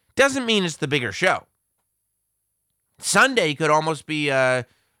second doesn't mean it's the bigger show? Sunday could almost be a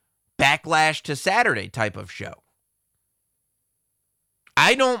Backlash to Saturday type of show.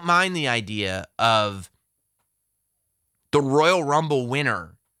 I don't mind the idea of the Royal Rumble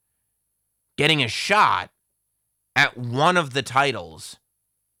winner getting a shot at one of the titles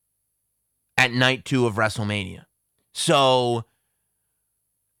at night 2 of WrestleMania. So,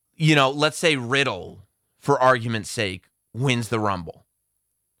 you know, let's say Riddle, for argument's sake, wins the Rumble.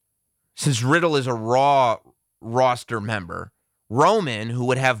 Since Riddle is a Raw roster member, Roman, who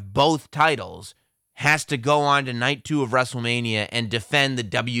would have both titles, has to go on to night 2 of WrestleMania and defend the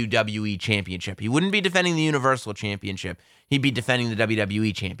WWE Championship. He wouldn't be defending the Universal Championship. He'd be defending the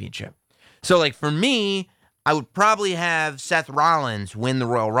WWE Championship. So, like, for me, I would probably have Seth Rollins win the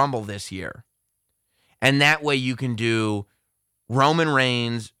Royal Rumble this year. And that way you can do Roman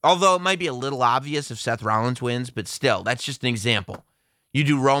Reigns, although it might be a little obvious if Seth Rollins wins, but still, that's just an example. You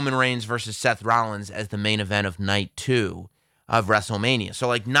do Roman Reigns versus Seth Rollins as the main event of night 2 of WrestleMania. So,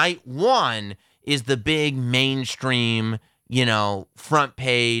 like, night 1 is the big mainstream, you know, front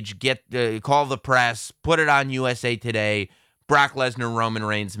page, call the press, put it on USA Today, Brock Lesnar, Roman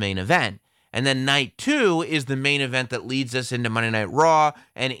Reigns main event. And then night 2 is the main event that leads us into Monday Night Raw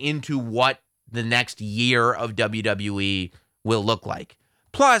and into what the next year of WWE will look like.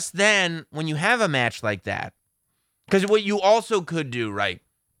 Plus, then, when you have a match like that, because what you also could do, right,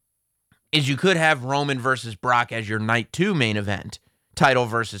 is you could have Roman versus Brock as your night 2 main event, title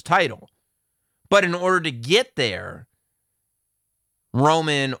versus title. But in order to get there,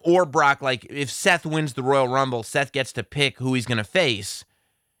 Roman or Brock, like if Seth wins the Royal Rumble, Seth gets to pick who he's going to face.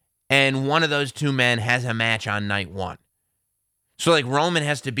 And one of those two men has a match on night 1. So like Roman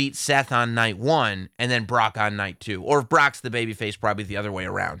has to beat Seth on night 1 and then Brock on night 2. Or if Brock's the babyface, probably the other way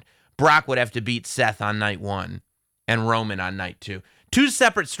around. Brock would have to beat Seth on night 1 and Roman on night 2. 2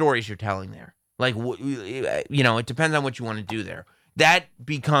 separate stories you're telling there. Like, you know, it depends on what you want to do there. That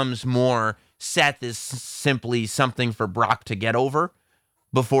becomes more Seth is simply something for Brock to get over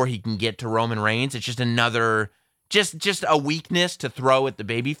before he can get to Roman Reigns. It's just another, just a weakness to throw at the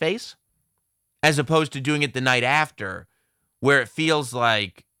babyface, as opposed to doing it the night after, where it feels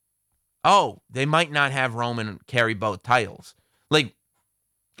like, oh, they might not have Roman carry both titles. Like,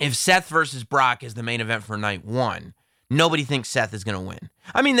 if Seth versus Brock is the main event for night 1, nobody thinks Seth is going to win.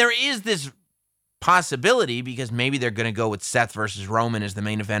 I mean, there is this possibility because maybe they're going to go with Seth versus Roman as the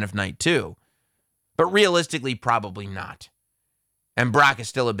main event of night 2. But realistically, probably not. And Brock is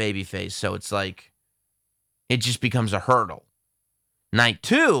still a babyface, so it's like, it just becomes a hurdle. Night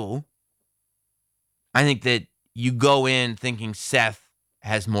 2, I think that you go in thinking Seth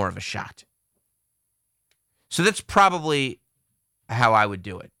has more of a shot. So that's probably how I would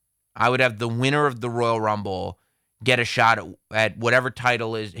do it. I would have the winner of the Royal Rumble get a shot at whatever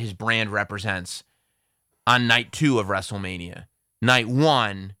title is his brand represents on night 2 of WrestleMania. Night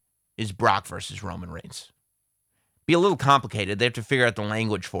 1 is Brock versus Roman Reigns. Be a little complicated. They have to figure out the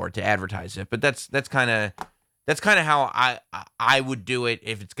language for it to advertise it, but that's kind of how I would do it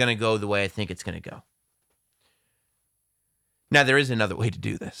if it's going to go the way I think it's going to go. Now, there is another way to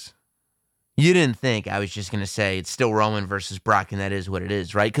do this. You didn't think I was just going to say it's still Roman versus Brock, and that is what it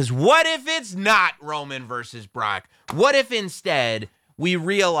is, right? Because what if it's not Roman versus Brock? What if instead we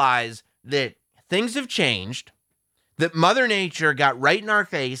realize that things have changed, that Mother Nature got right in our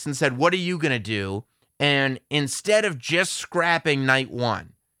face and said, what are you going to do? And instead of just scrapping night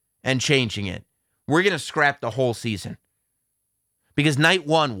 1 and changing it, we're going to scrap the whole season. Because night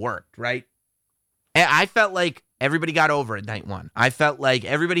 1 worked, right? And I felt like everybody got over at night 1. I felt like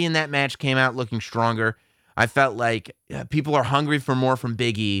everybody in that match came out looking stronger. I felt like people are hungry for more from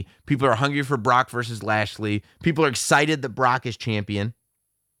Big E. People are hungry for Brock versus Lashley. People are excited that Brock is champion.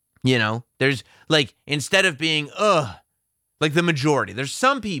 You know, there's like, instead of being, like the majority, there's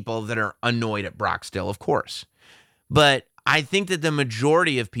some people that are annoyed at Brock still, of course. But I think that the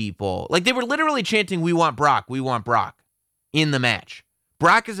majority of people, like they were literally chanting, we want Brock in the match.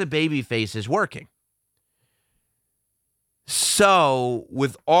 Brock as a babyface is working. So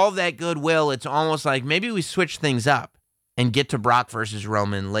with all that goodwill, it's almost like maybe we switch things up and get to Brock versus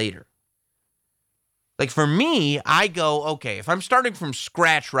Roman later. Like for me, I go, okay, if I'm starting from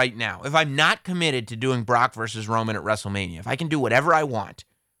scratch right now, if I'm not committed to doing Brock versus Roman at WrestleMania, if I can do whatever I want,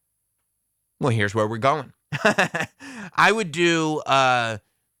 well, here's where we're going. I would do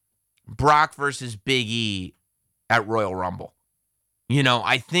Brock versus Big E at Royal Rumble. You know,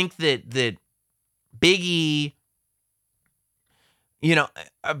 I think that Big E, you know,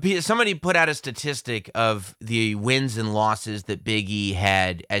 somebody put out a statistic of the wins and losses that Big E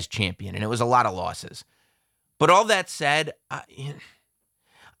had as champion, and it was a lot of losses. But all that said, I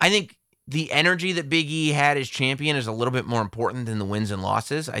think the energy that Big E had as champion is a little bit more important than the wins and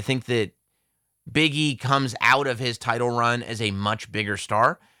losses. I think that Big E comes out of his title run as a much bigger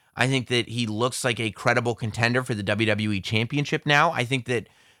star. I think that he looks like a credible contender for the WWE Championship now. I think that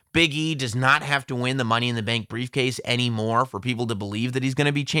Big E does not have to win the Money in the Bank briefcase anymore for people to believe that he's going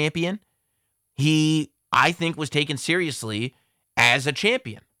to be champion. He, I think, was taken seriously as a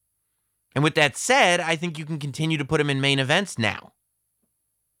champion. And with that said, I think you can continue to put him in main events now.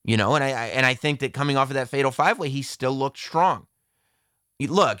 You know, and I think that coming off of that Fatal 5-Way, he still looked strong.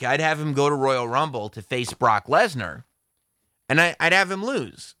 Look, I'd have him go to Royal Rumble to face Brock Lesnar, and I'd have him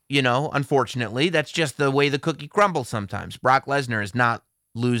lose. You know, unfortunately, that's just the way the cookie crumbles sometimes. Brock Lesnar is not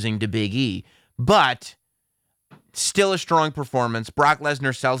losing to Big E, but still a strong performance. Brock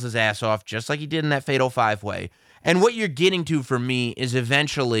Lesnar sells his ass off just like he did in that Fatal 5-Way. And what you're getting to for me is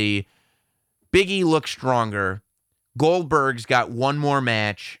eventually Big E looks stronger. Goldberg's got one more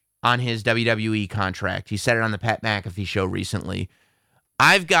match on his WWE contract. He said it on the Pat McAfee show recently.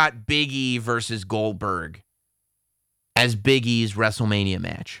 I've got Big E versus Goldberg as Big E's WrestleMania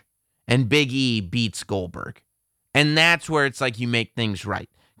match. And Big E beats Goldberg. And that's where it's like you make things right.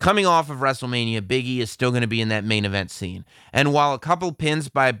 Coming off of WrestleMania, Big E is still going to be in that main event scene. And while a couple pins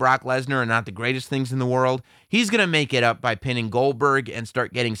by Brock Lesnar are not the greatest things in the world, he's going to make it up by pinning Goldberg and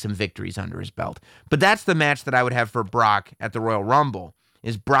start getting some victories under his belt. But that's the match that I would have for Brock at the Royal Rumble,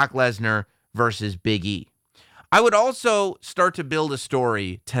 is Brock Lesnar versus Big E. I would also start to build a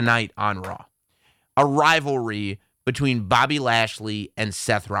story tonight on Raw. A rivalry between Bobby Lashley and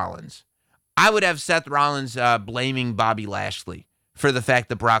Seth Rollins. I would have Seth Rollins blaming Bobby Lashley for the fact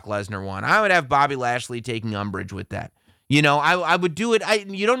that Brock Lesnar won. I would have Bobby Lashley taking umbrage with that. You know, I would do it.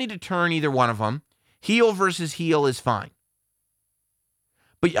 You don't need to turn either one of them. Heel versus heel is fine.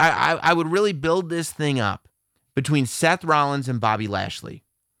 But I would really build this thing up between Seth Rollins and Bobby Lashley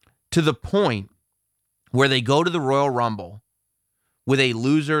to the point where they go to the Royal Rumble with a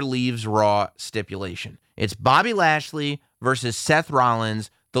loser leaves Raw stipulation. It's Bobby Lashley versus Seth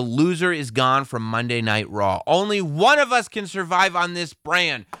Rollins. The loser is gone from Monday Night Raw. Only one of us can survive on this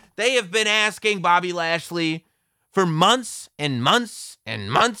brand. They have been asking Bobby Lashley for months and months and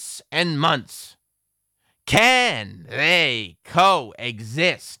months and months. Can they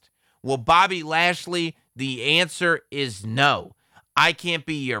coexist? Well, Bobby Lashley, the answer is no. I can't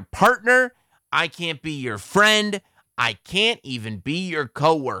be your partner. I can't be your friend. I can't even be your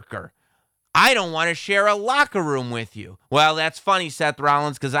coworker. I don't want to share a locker room with you. Well, that's funny, Seth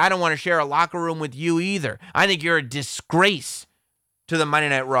Rollins, because I don't want to share a locker room with you either. I think you're a disgrace to the Monday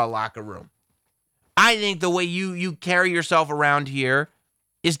Night Raw locker room. I think the way you carry yourself around here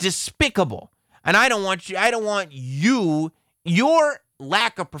is despicable. And I don't want you, your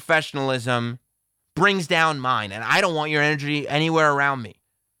lack of professionalism brings down mine. And I don't want your energy anywhere around me.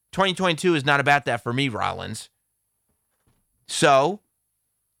 2022 is not about that for me, Rollins. So,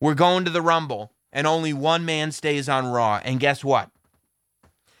 we're going to the Rumble, and only one man stays on Raw. And guess what?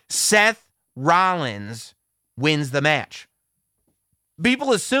 Seth Rollins wins the match.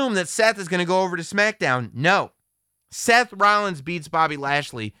 People assume that Seth is going to go over to SmackDown. No. Seth Rollins beats Bobby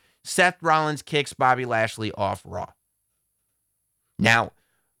Lashley. Seth Rollins kicks Bobby Lashley off Raw. Now,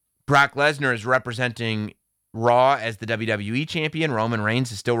 Brock Lesnar is representing Raw as the WWE champion. Roman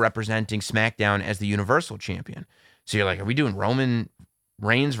Reigns is still representing SmackDown as the Universal champion. So you're like, are we doing Roman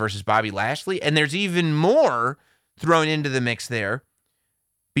Reigns versus Bobby Lashley? And there's even more thrown into the mix there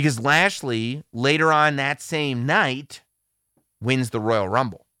because Lashley, later on that same night, wins the Royal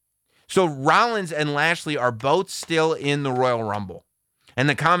Rumble. So Rollins and Lashley are both still in the Royal Rumble. And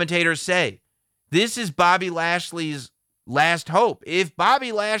the commentators say, this is Bobby Lashley's last hope. If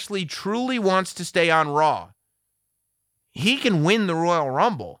Bobby Lashley truly wants to stay on Raw, he can win the Royal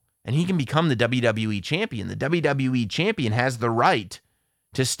Rumble and he can become the WWE champion. The WWE champion has the right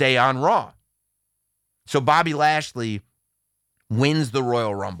to stay on Raw. So Bobby Lashley wins the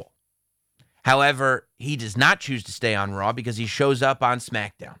Royal Rumble. However, he does not choose to stay on Raw because he shows up on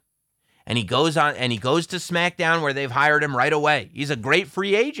SmackDown. And he goes to SmackDown where they've hired him right away. He's a great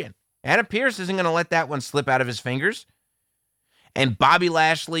free agent. Adam Pearce isn't going to let that one slip out of his fingers. And Bobby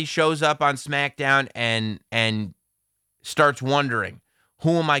Lashley shows up on SmackDown and starts wondering,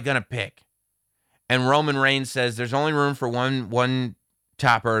 who am I going to pick? And Roman Reigns says there's only room for one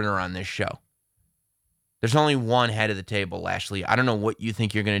top earner on this show. There's only one head of the table, Lashley. I don't know what you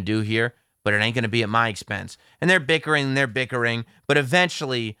think you're going to do here, but it ain't going to be at my expense. And they're bickering, but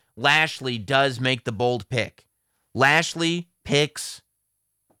eventually Lashley does make the bold pick. Lashley picks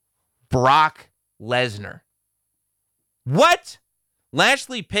Brock Lesnar. What?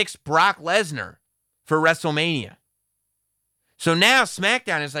 Lashley picks Brock Lesnar for WrestleMania. So now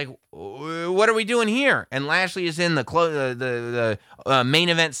SmackDown is like, what are we doing here? And Lashley is in the main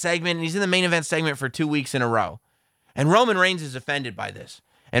event segment, and he's in the main event segment for 2 weeks in a row. And Roman Reigns is offended by this.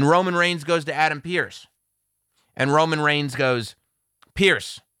 And Roman Reigns goes to Adam Pearce. And Roman Reigns goes,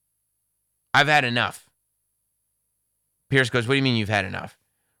 Pearce, I've had enough. Pearce goes, what do you mean you've had enough?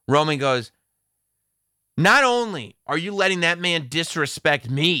 Roman goes, not only are you letting that man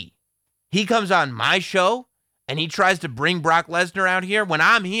disrespect me, he comes on my show and he tries to bring Brock Lesnar out here. When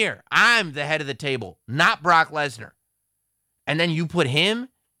I'm here, I'm the head of the table, not Brock Lesnar. And then you put him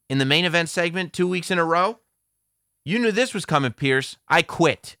in the main event segment 2 weeks in a row? You knew this was coming, Pearce. I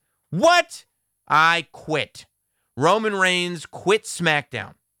quit. What? I quit. Roman Reigns quit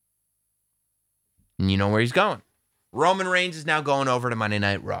SmackDown. And you know where he's going. Roman Reigns is now going over to Monday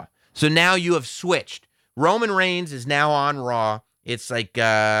Night Raw. So now you have switched. Roman Reigns is now on Raw. It's like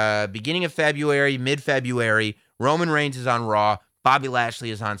beginning of February, mid-February. Roman Reigns is on Raw. Bobby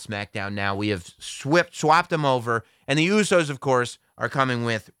Lashley is on SmackDown now. We have swapped them over. And the Usos, of course, are coming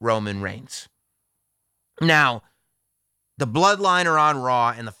with Roman Reigns. Now, the Bloodline are on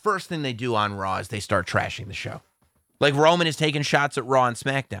Raw, and the first thing they do on Raw is they start trashing the show. Like Roman is taking shots at Raw and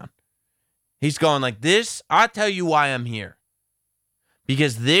SmackDown. He's going like this. I'll tell you why I'm here.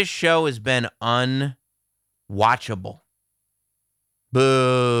 Because this show has been unwatchable.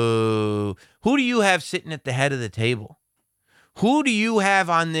 Boo. Who do you have sitting at the head of the table? Who do you have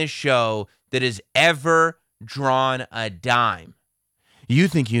on this show that has ever drawn a dime? You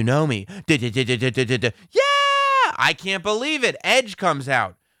think you know me. Yeah! I can't believe it. Edge comes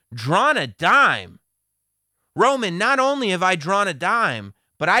out. Drawn a dime. Roman, not only have I drawn a dime,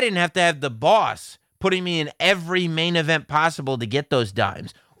 but I didn't have to have the boss putting me in every main event possible to get those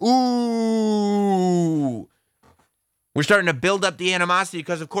dimes. Ooh. We're starting to build up the animosity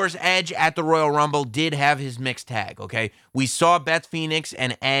because, of course, Edge at the Royal Rumble did have his mixed tag, okay? We saw Beth Phoenix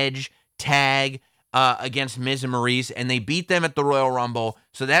and Edge tag against Miz and Maurice, and they beat them at the Royal Rumble.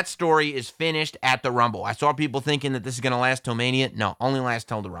 So that story is finished at the Rumble. I saw people thinking that this is going to last till Mania. No, only last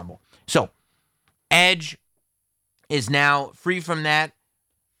till the Rumble. So Edge is now free from that,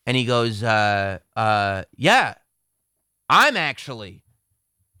 and he goes, yeah, I'm actually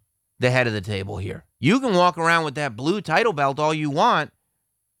the head of the table here. You can walk around with that blue title belt all you want,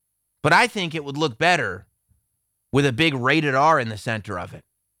 but I think it would look better with a big rated R in the center of it.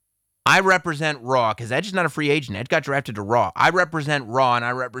 I represent Raw, because Edge is not a free agent. Edge got drafted to Raw. I represent Raw, and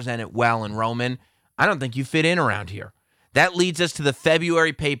I represent it well. And Roman, I don't think you fit in around here. That leads us to the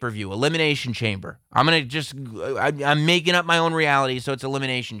February pay-per-view, Elimination Chamber. I'm making up my own reality, so it's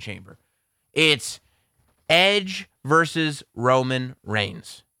Elimination Chamber. It's Edge versus Roman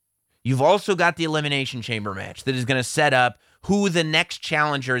Reigns. You've also got the Elimination Chamber match that is going to set up who the next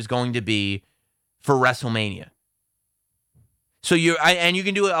challenger is going to be for WrestleMania. So you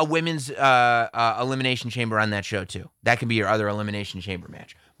can do a women's Elimination Chamber on that show too. That can be your other Elimination Chamber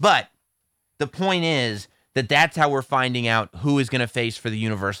match. But the point is that that's how we're finding out who is going to face for the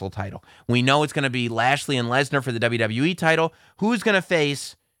Universal title. We know it's going to be Lashley and Lesnar for the WWE title. Who's going to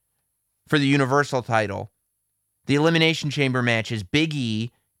face for the Universal title? The Elimination Chamber match is Big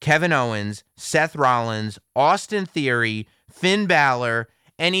E, Kevin Owens, Seth Rollins, Austin Theory, Finn Balor,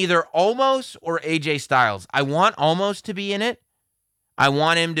 and either Omos or AJ Styles. I want Omos to be in it. I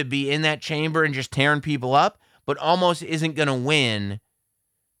want him to be in that chamber and just tearing people up, but Omos isn't going to win.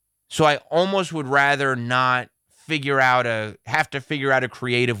 So I almost would rather not have to figure out a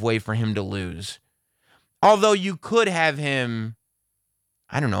creative way for him to lose. Although you could have him,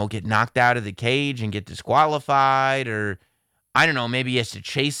 I don't know, get knocked out of the cage and get disqualified, or I don't know, maybe he has to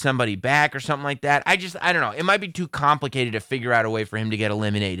chase somebody back or something like that. I don't know. It might be too complicated to figure out a way for him to get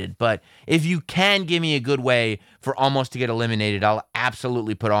eliminated. But if you can give me a good way for Omos to get eliminated, I'll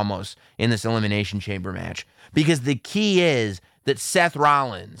absolutely put Omos in this Elimination Chamber match. Because the key is that Seth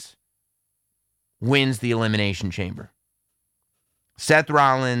Rollins wins the Elimination Chamber. Seth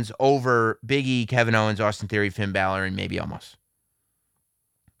Rollins over Big E, Kevin Owens, Austin Theory, Finn Balor, and maybe Omos.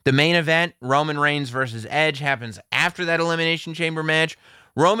 The main event, Roman Reigns versus Edge, happens after that Elimination Chamber match.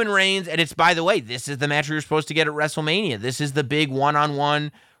 Roman Reigns, and it's, by the way, this is the match we were supposed to get at WrestleMania. This is the big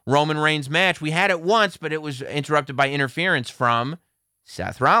one-on-one Roman Reigns match. We had it once, but it was interrupted by interference from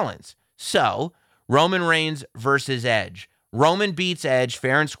Seth Rollins. So, Roman Reigns versus Edge. Roman beats Edge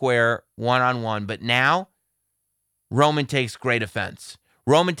fair and square, one-on-one, but now Roman takes great offense.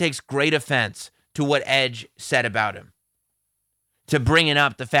 Roman takes great offense to what Edge said about him, to bringing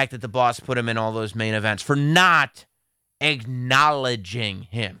up the fact that the boss put him in all those main events, for not acknowledging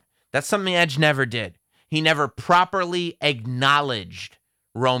him. That's something Edge never did. He never properly acknowledged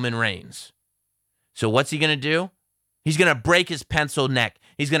Roman Reigns. So what's he going to do? He's going to break his pencil neck.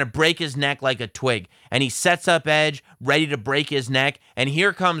 He's going to break his neck like a twig. And he sets up Edge, ready to break his neck. And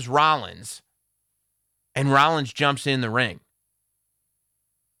here comes Rollins. And Rollins jumps in the ring.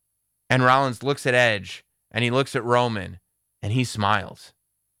 And Rollins looks at Edge, and he looks at Roman, and he smiles.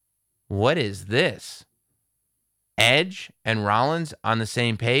 What is this? Edge and Rollins on the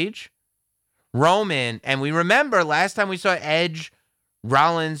same page? Roman, and we remember last time we saw Edge,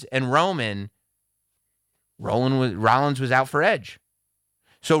 Rollins, and Rollins was out for Edge.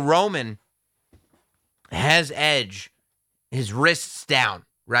 So Roman has Edge, his wrists down,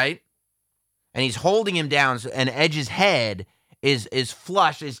 right? And he's holding him down, and Edge's head is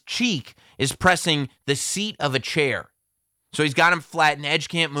flush, his cheek is pressing the seat of a chair. So he's got him flat, and Edge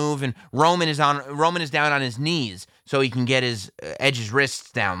can't move, and Roman is down on his knees so he can get his Edge's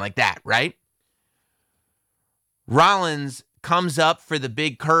wrists down like that, right? Rollins comes up for the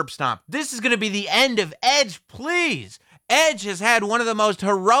big curb stomp. This is going to be the end of Edge, please. Edge has had one of the most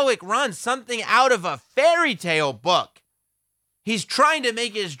heroic runs, something out of a fairy tale book. He's trying to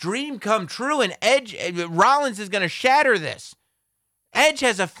make his dream come true, and Rollins is going to shatter this. Edge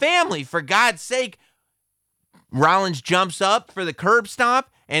has a family, for God's sake. Rollins jumps up for the curb stomp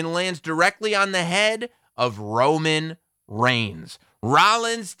and lands directly on the head of Roman Reigns.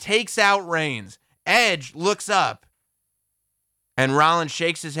 Rollins takes out Reigns. Edge looks up, and Rollins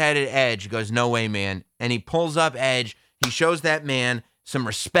shakes his head at Edge, goes, "No way, man." And he pulls up Edge. He shows that man some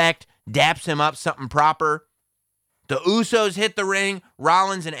respect, daps him up something proper. The Usos hit the ring.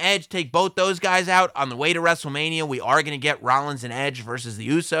 Rollins and Edge take both those guys out. On the way to WrestleMania, we are going to get Rollins and Edge versus the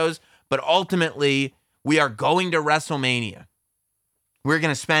Usos, but ultimately, we are going to WrestleMania. We're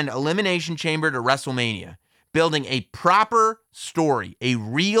going to spend Elimination Chamber to WrestleMania building a proper story, a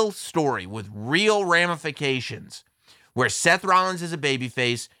real story with real ramifications, where Seth Rollins is a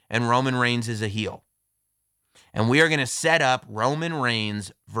babyface and Roman Reigns is a heel. And we are going to set up Roman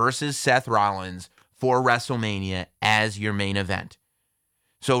Reigns versus Seth Rollins for WrestleMania as your main event.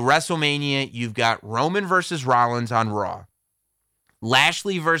 So WrestleMania, you've got Roman versus Rollins on Raw.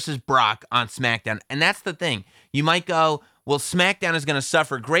 Lashley versus Brock on SmackDown. And that's the thing. You might go, well, SmackDown is going to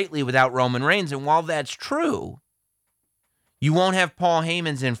suffer greatly without Roman Reigns. And while that's true, you won't have Paul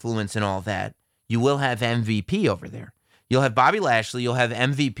Heyman's influence and all that. You will have MVP over there. You'll have Bobby Lashley, you'll have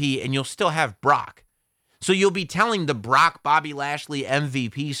MVP, and you'll still have Brock. So you'll be telling the Brock, Bobby Lashley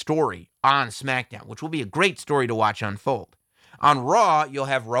MVP story on SmackDown, which will be a great story to watch unfold. On Raw, you'll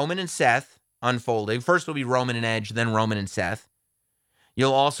have Roman and Seth unfolding. First will be Roman and Edge, then Roman and Seth.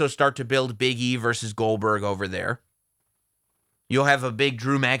 You'll also start to build Big E versus Goldberg over there. You'll have a big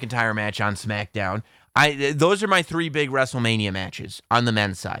Drew McIntyre match on SmackDown. Those are my three big WrestleMania matches on the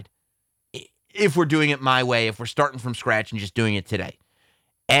men's side. If we're doing it my way, if we're starting from scratch and just doing it today.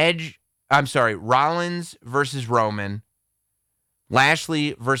 Rollins versus Roman,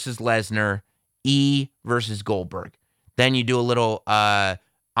 Lashley versus Lesnar, E versus Goldberg. Then you do a little,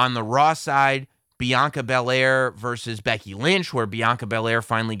 on the Raw side, Bianca Belair versus Becky Lynch, where Bianca Belair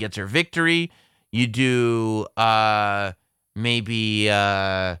finally gets her victory. You do I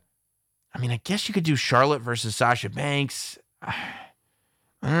guess you could do Charlotte versus Sasha Banks. I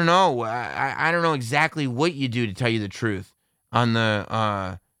don't know. I don't know exactly what you do, to tell you the truth, on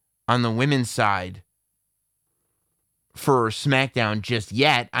the women's side for SmackDown just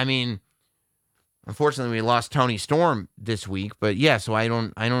yet. I mean, unfortunately, we lost Toni Storm this week, but yeah. So I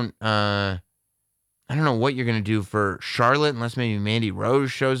don't know what you're gonna do for Charlotte, unless maybe Mandy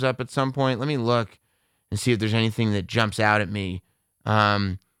Rose shows up at some point. Let me look and see if there's anything that jumps out at me.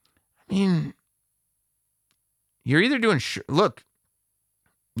 I mean, you're either doing Xia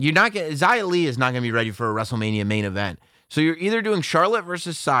Li is not going to be ready for a WrestleMania main event. So you're either doing Charlotte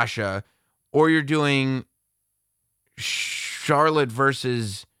versus Sasha, or you're doing Charlotte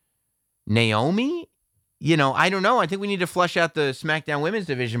versus Naomi. You know, I don't know. I think we need to flesh out the SmackDown women's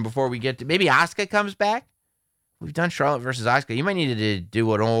division before we get to, maybe Asuka comes back. We've done Charlotte versus Asuka. You might need to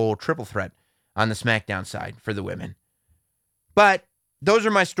do an old triple threat on the SmackDown side for the women. But those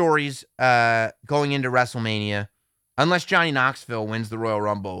are my stories going into WrestleMania, unless Johnny Knoxville wins the Royal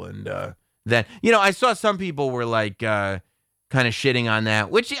Rumble. And then, I saw some people were like kind of shitting on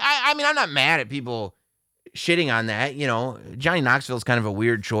that, which I mean, I'm not mad at people shitting on that. Johnny Knoxville's kind of a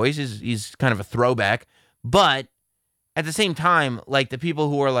weird choice. He's kind of a throwback. But at the same time, like the people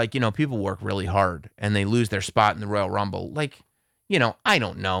who are like, people work really hard and they lose their spot in the Royal Rumble. Like, I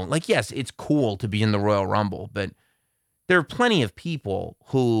don't know. Like, yes, it's cool to be in the Royal Rumble, but there are plenty of people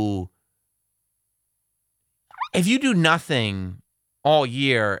who, if you do nothing all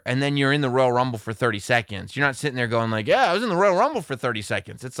year and then you're in the Royal Rumble for 30 seconds, you're not sitting there going like, yeah, I was in the Royal Rumble for 30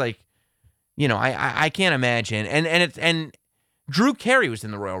 seconds. It's like, I can't imagine. And Drew Carey was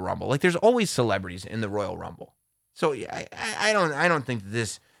in the Royal Rumble. Like, there's always celebrities in the Royal Rumble. So I don't think that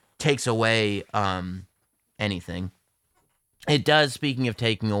this takes away anything. It does. Speaking of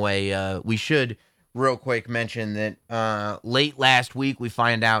taking away, we should real quick mention that late last week we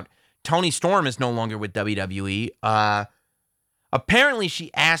find out Toni Storm is no longer with WWE. Apparently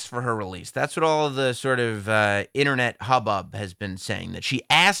she asked for her release. That's what all of the sort of internet hubbub has been saying, that she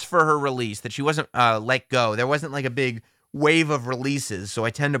asked for her release, that she wasn't let go. There wasn't like a big wave of releases, so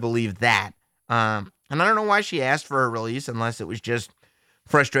I tend to believe that. And I don't know why she asked for her release, unless it was just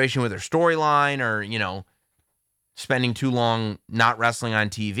frustration with her storyline or, spending too long not wrestling on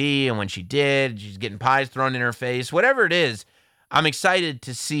TV. And when she did, she's getting pies thrown in her face. Whatever it is, I'm excited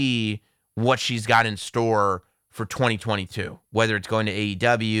to see what she's got in store for 2022, whether it's going to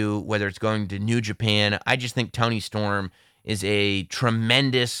AEW, whether it's going to New Japan. I just think Toni Storm is a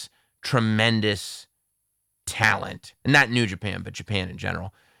tremendous, tremendous talent. And not New Japan, but Japan in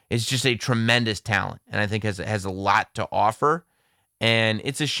general. It's just a tremendous talent, and I think has a lot to offer. And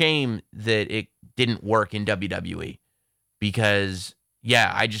it's a shame that it didn't work in WWE because,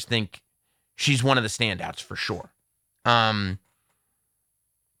 yeah, I just think she's one of the standouts for sure. Shout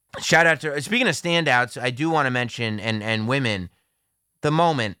out to her. Speaking of standouts, I do want to mention, and women, the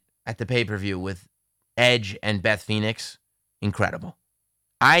moment at the pay-per-view with Edge and Beth Phoenix, incredible.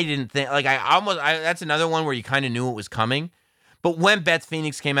 I didn't think, that's another one where you kind of knew it was coming. But when Beth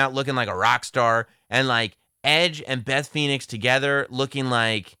Phoenix came out looking like a rock star, and like Edge and Beth Phoenix together looking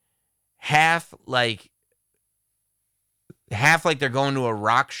like half like they're going to a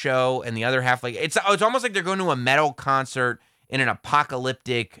rock show, and the other half like it's almost like they're going to a metal concert in an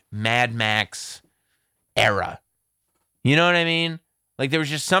apocalyptic Mad Max era. You know what I mean? Like there was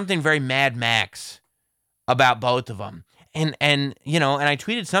just something very Mad Max about both of them. And and I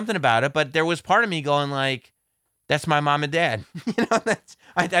tweeted something about it, but there was part of me going like, that's my mom and dad.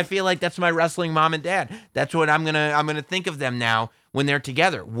 I feel like that's my wrestling mom and dad. That's what I'm gonna think of them now when they're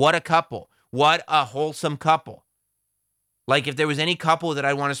together. What a couple. What a wholesome couple. Like if there was any couple that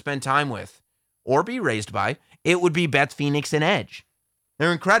I'd want to spend time with or be raised by, it would be Beth Phoenix and Edge.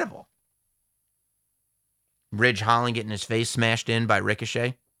 They're incredible. Ridge Holland getting his face smashed in by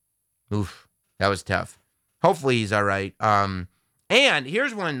Ricochet. Oof, that was tough. Hopefully he's all right. And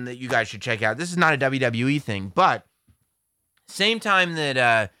here's one that you guys should check out. This is not a WWE thing, but same time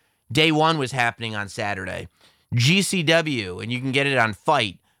that Day One was happening on Saturday, GCW, and you can get it on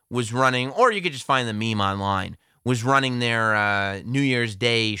Fight, was running, or you could just find the meme online, was running their New Year's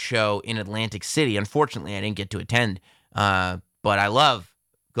Day show in Atlantic City. Unfortunately, I didn't get to attend, but I love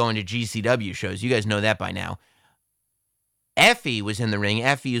going to GCW shows. You guys know that by now. Effie was in the ring.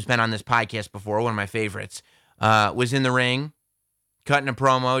 Effie, who's been on this podcast before, one of my favorites, was in the ring, cutting a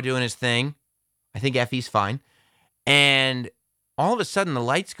promo, doing his thing. I think Effie's fine. And all of a sudden, the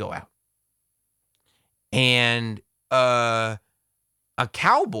lights go out. And a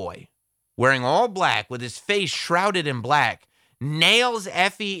cowboy wearing all black with his face shrouded in black nails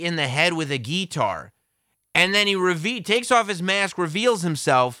Effie in the head with a guitar. And then he takes off his mask, reveals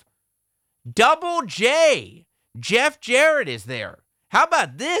himself. Double J. Jeff Jarrett is there. How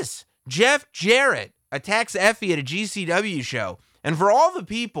about this? Jeff Jarrett attacks Effie at a GCW show. And for all the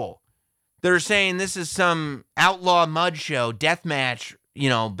people that are saying this is some outlaw mud show, deathmatch,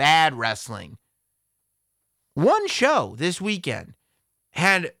 bad wrestling, one show this weekend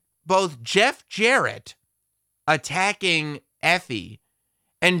had both Jeff Jarrett attacking Effie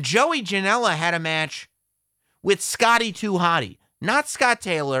and Joey Janela had a match with Scotty 2 Hotty. Not Scott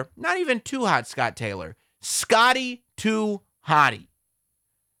Taylor, not even Too Hot Scott Taylor. Scotty 2 Hotty.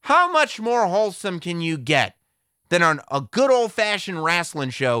 How much more wholesome can you get than on a good old-fashioned wrestling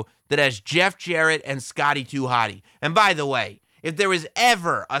show that has Jeff Jarrett and Scotty 2 Hotty? And by the way, if there was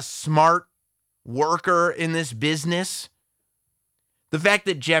ever a smart worker in this business, the fact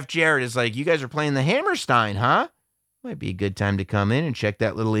that Jeff Jarrett is like, you guys are playing the Hammerstein, huh? Might be a good time to come in and check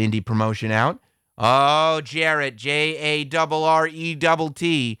that little indie promotion out. Oh, Jarrett, Jarrett.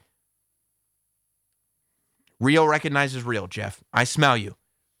 Real recognizes real, Jeff. I smell you.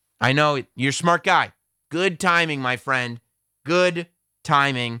 I know it. You're a smart guy. Good timing, my friend. Good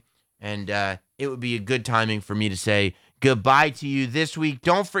timing. And it would be a good timing for me to say goodbye to you this week.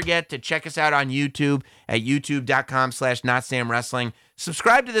 Don't forget to check us out on YouTube at youtube.com/NotSamWrestling.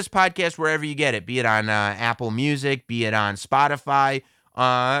 Subscribe to this podcast wherever you get it, be it on Apple Music, be it on Spotify,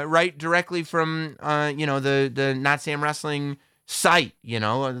 right directly from, the Not Sam Wrestling site,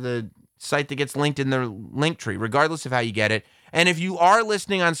 the site that gets linked in the link tree, regardless of how you get it. And if you are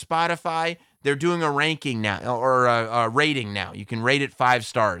listening on Spotify, they're doing a ranking now, or a rating now. You can rate it 5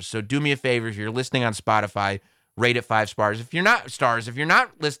 stars. So do me a favor, if you're listening on Spotify, rate it 5 stars. If you're not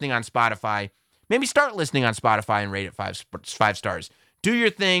listening on Spotify, maybe start listening on Spotify and rate it 5 stars. Do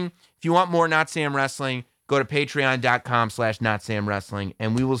your thing. If you want more Not Sam Wrestling, go to patreon.com/NotSamWrestling,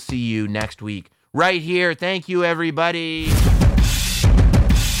 and we will see you next week right here. Thank you, everybody.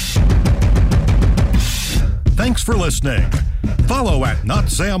 Thanks for listening. Follow at Not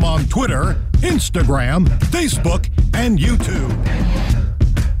Sam on Twitter, Instagram, Facebook, and YouTube.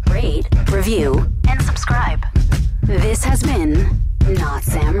 Rate, review, and subscribe. This has been Not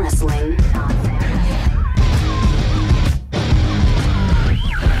Sam Wrestling.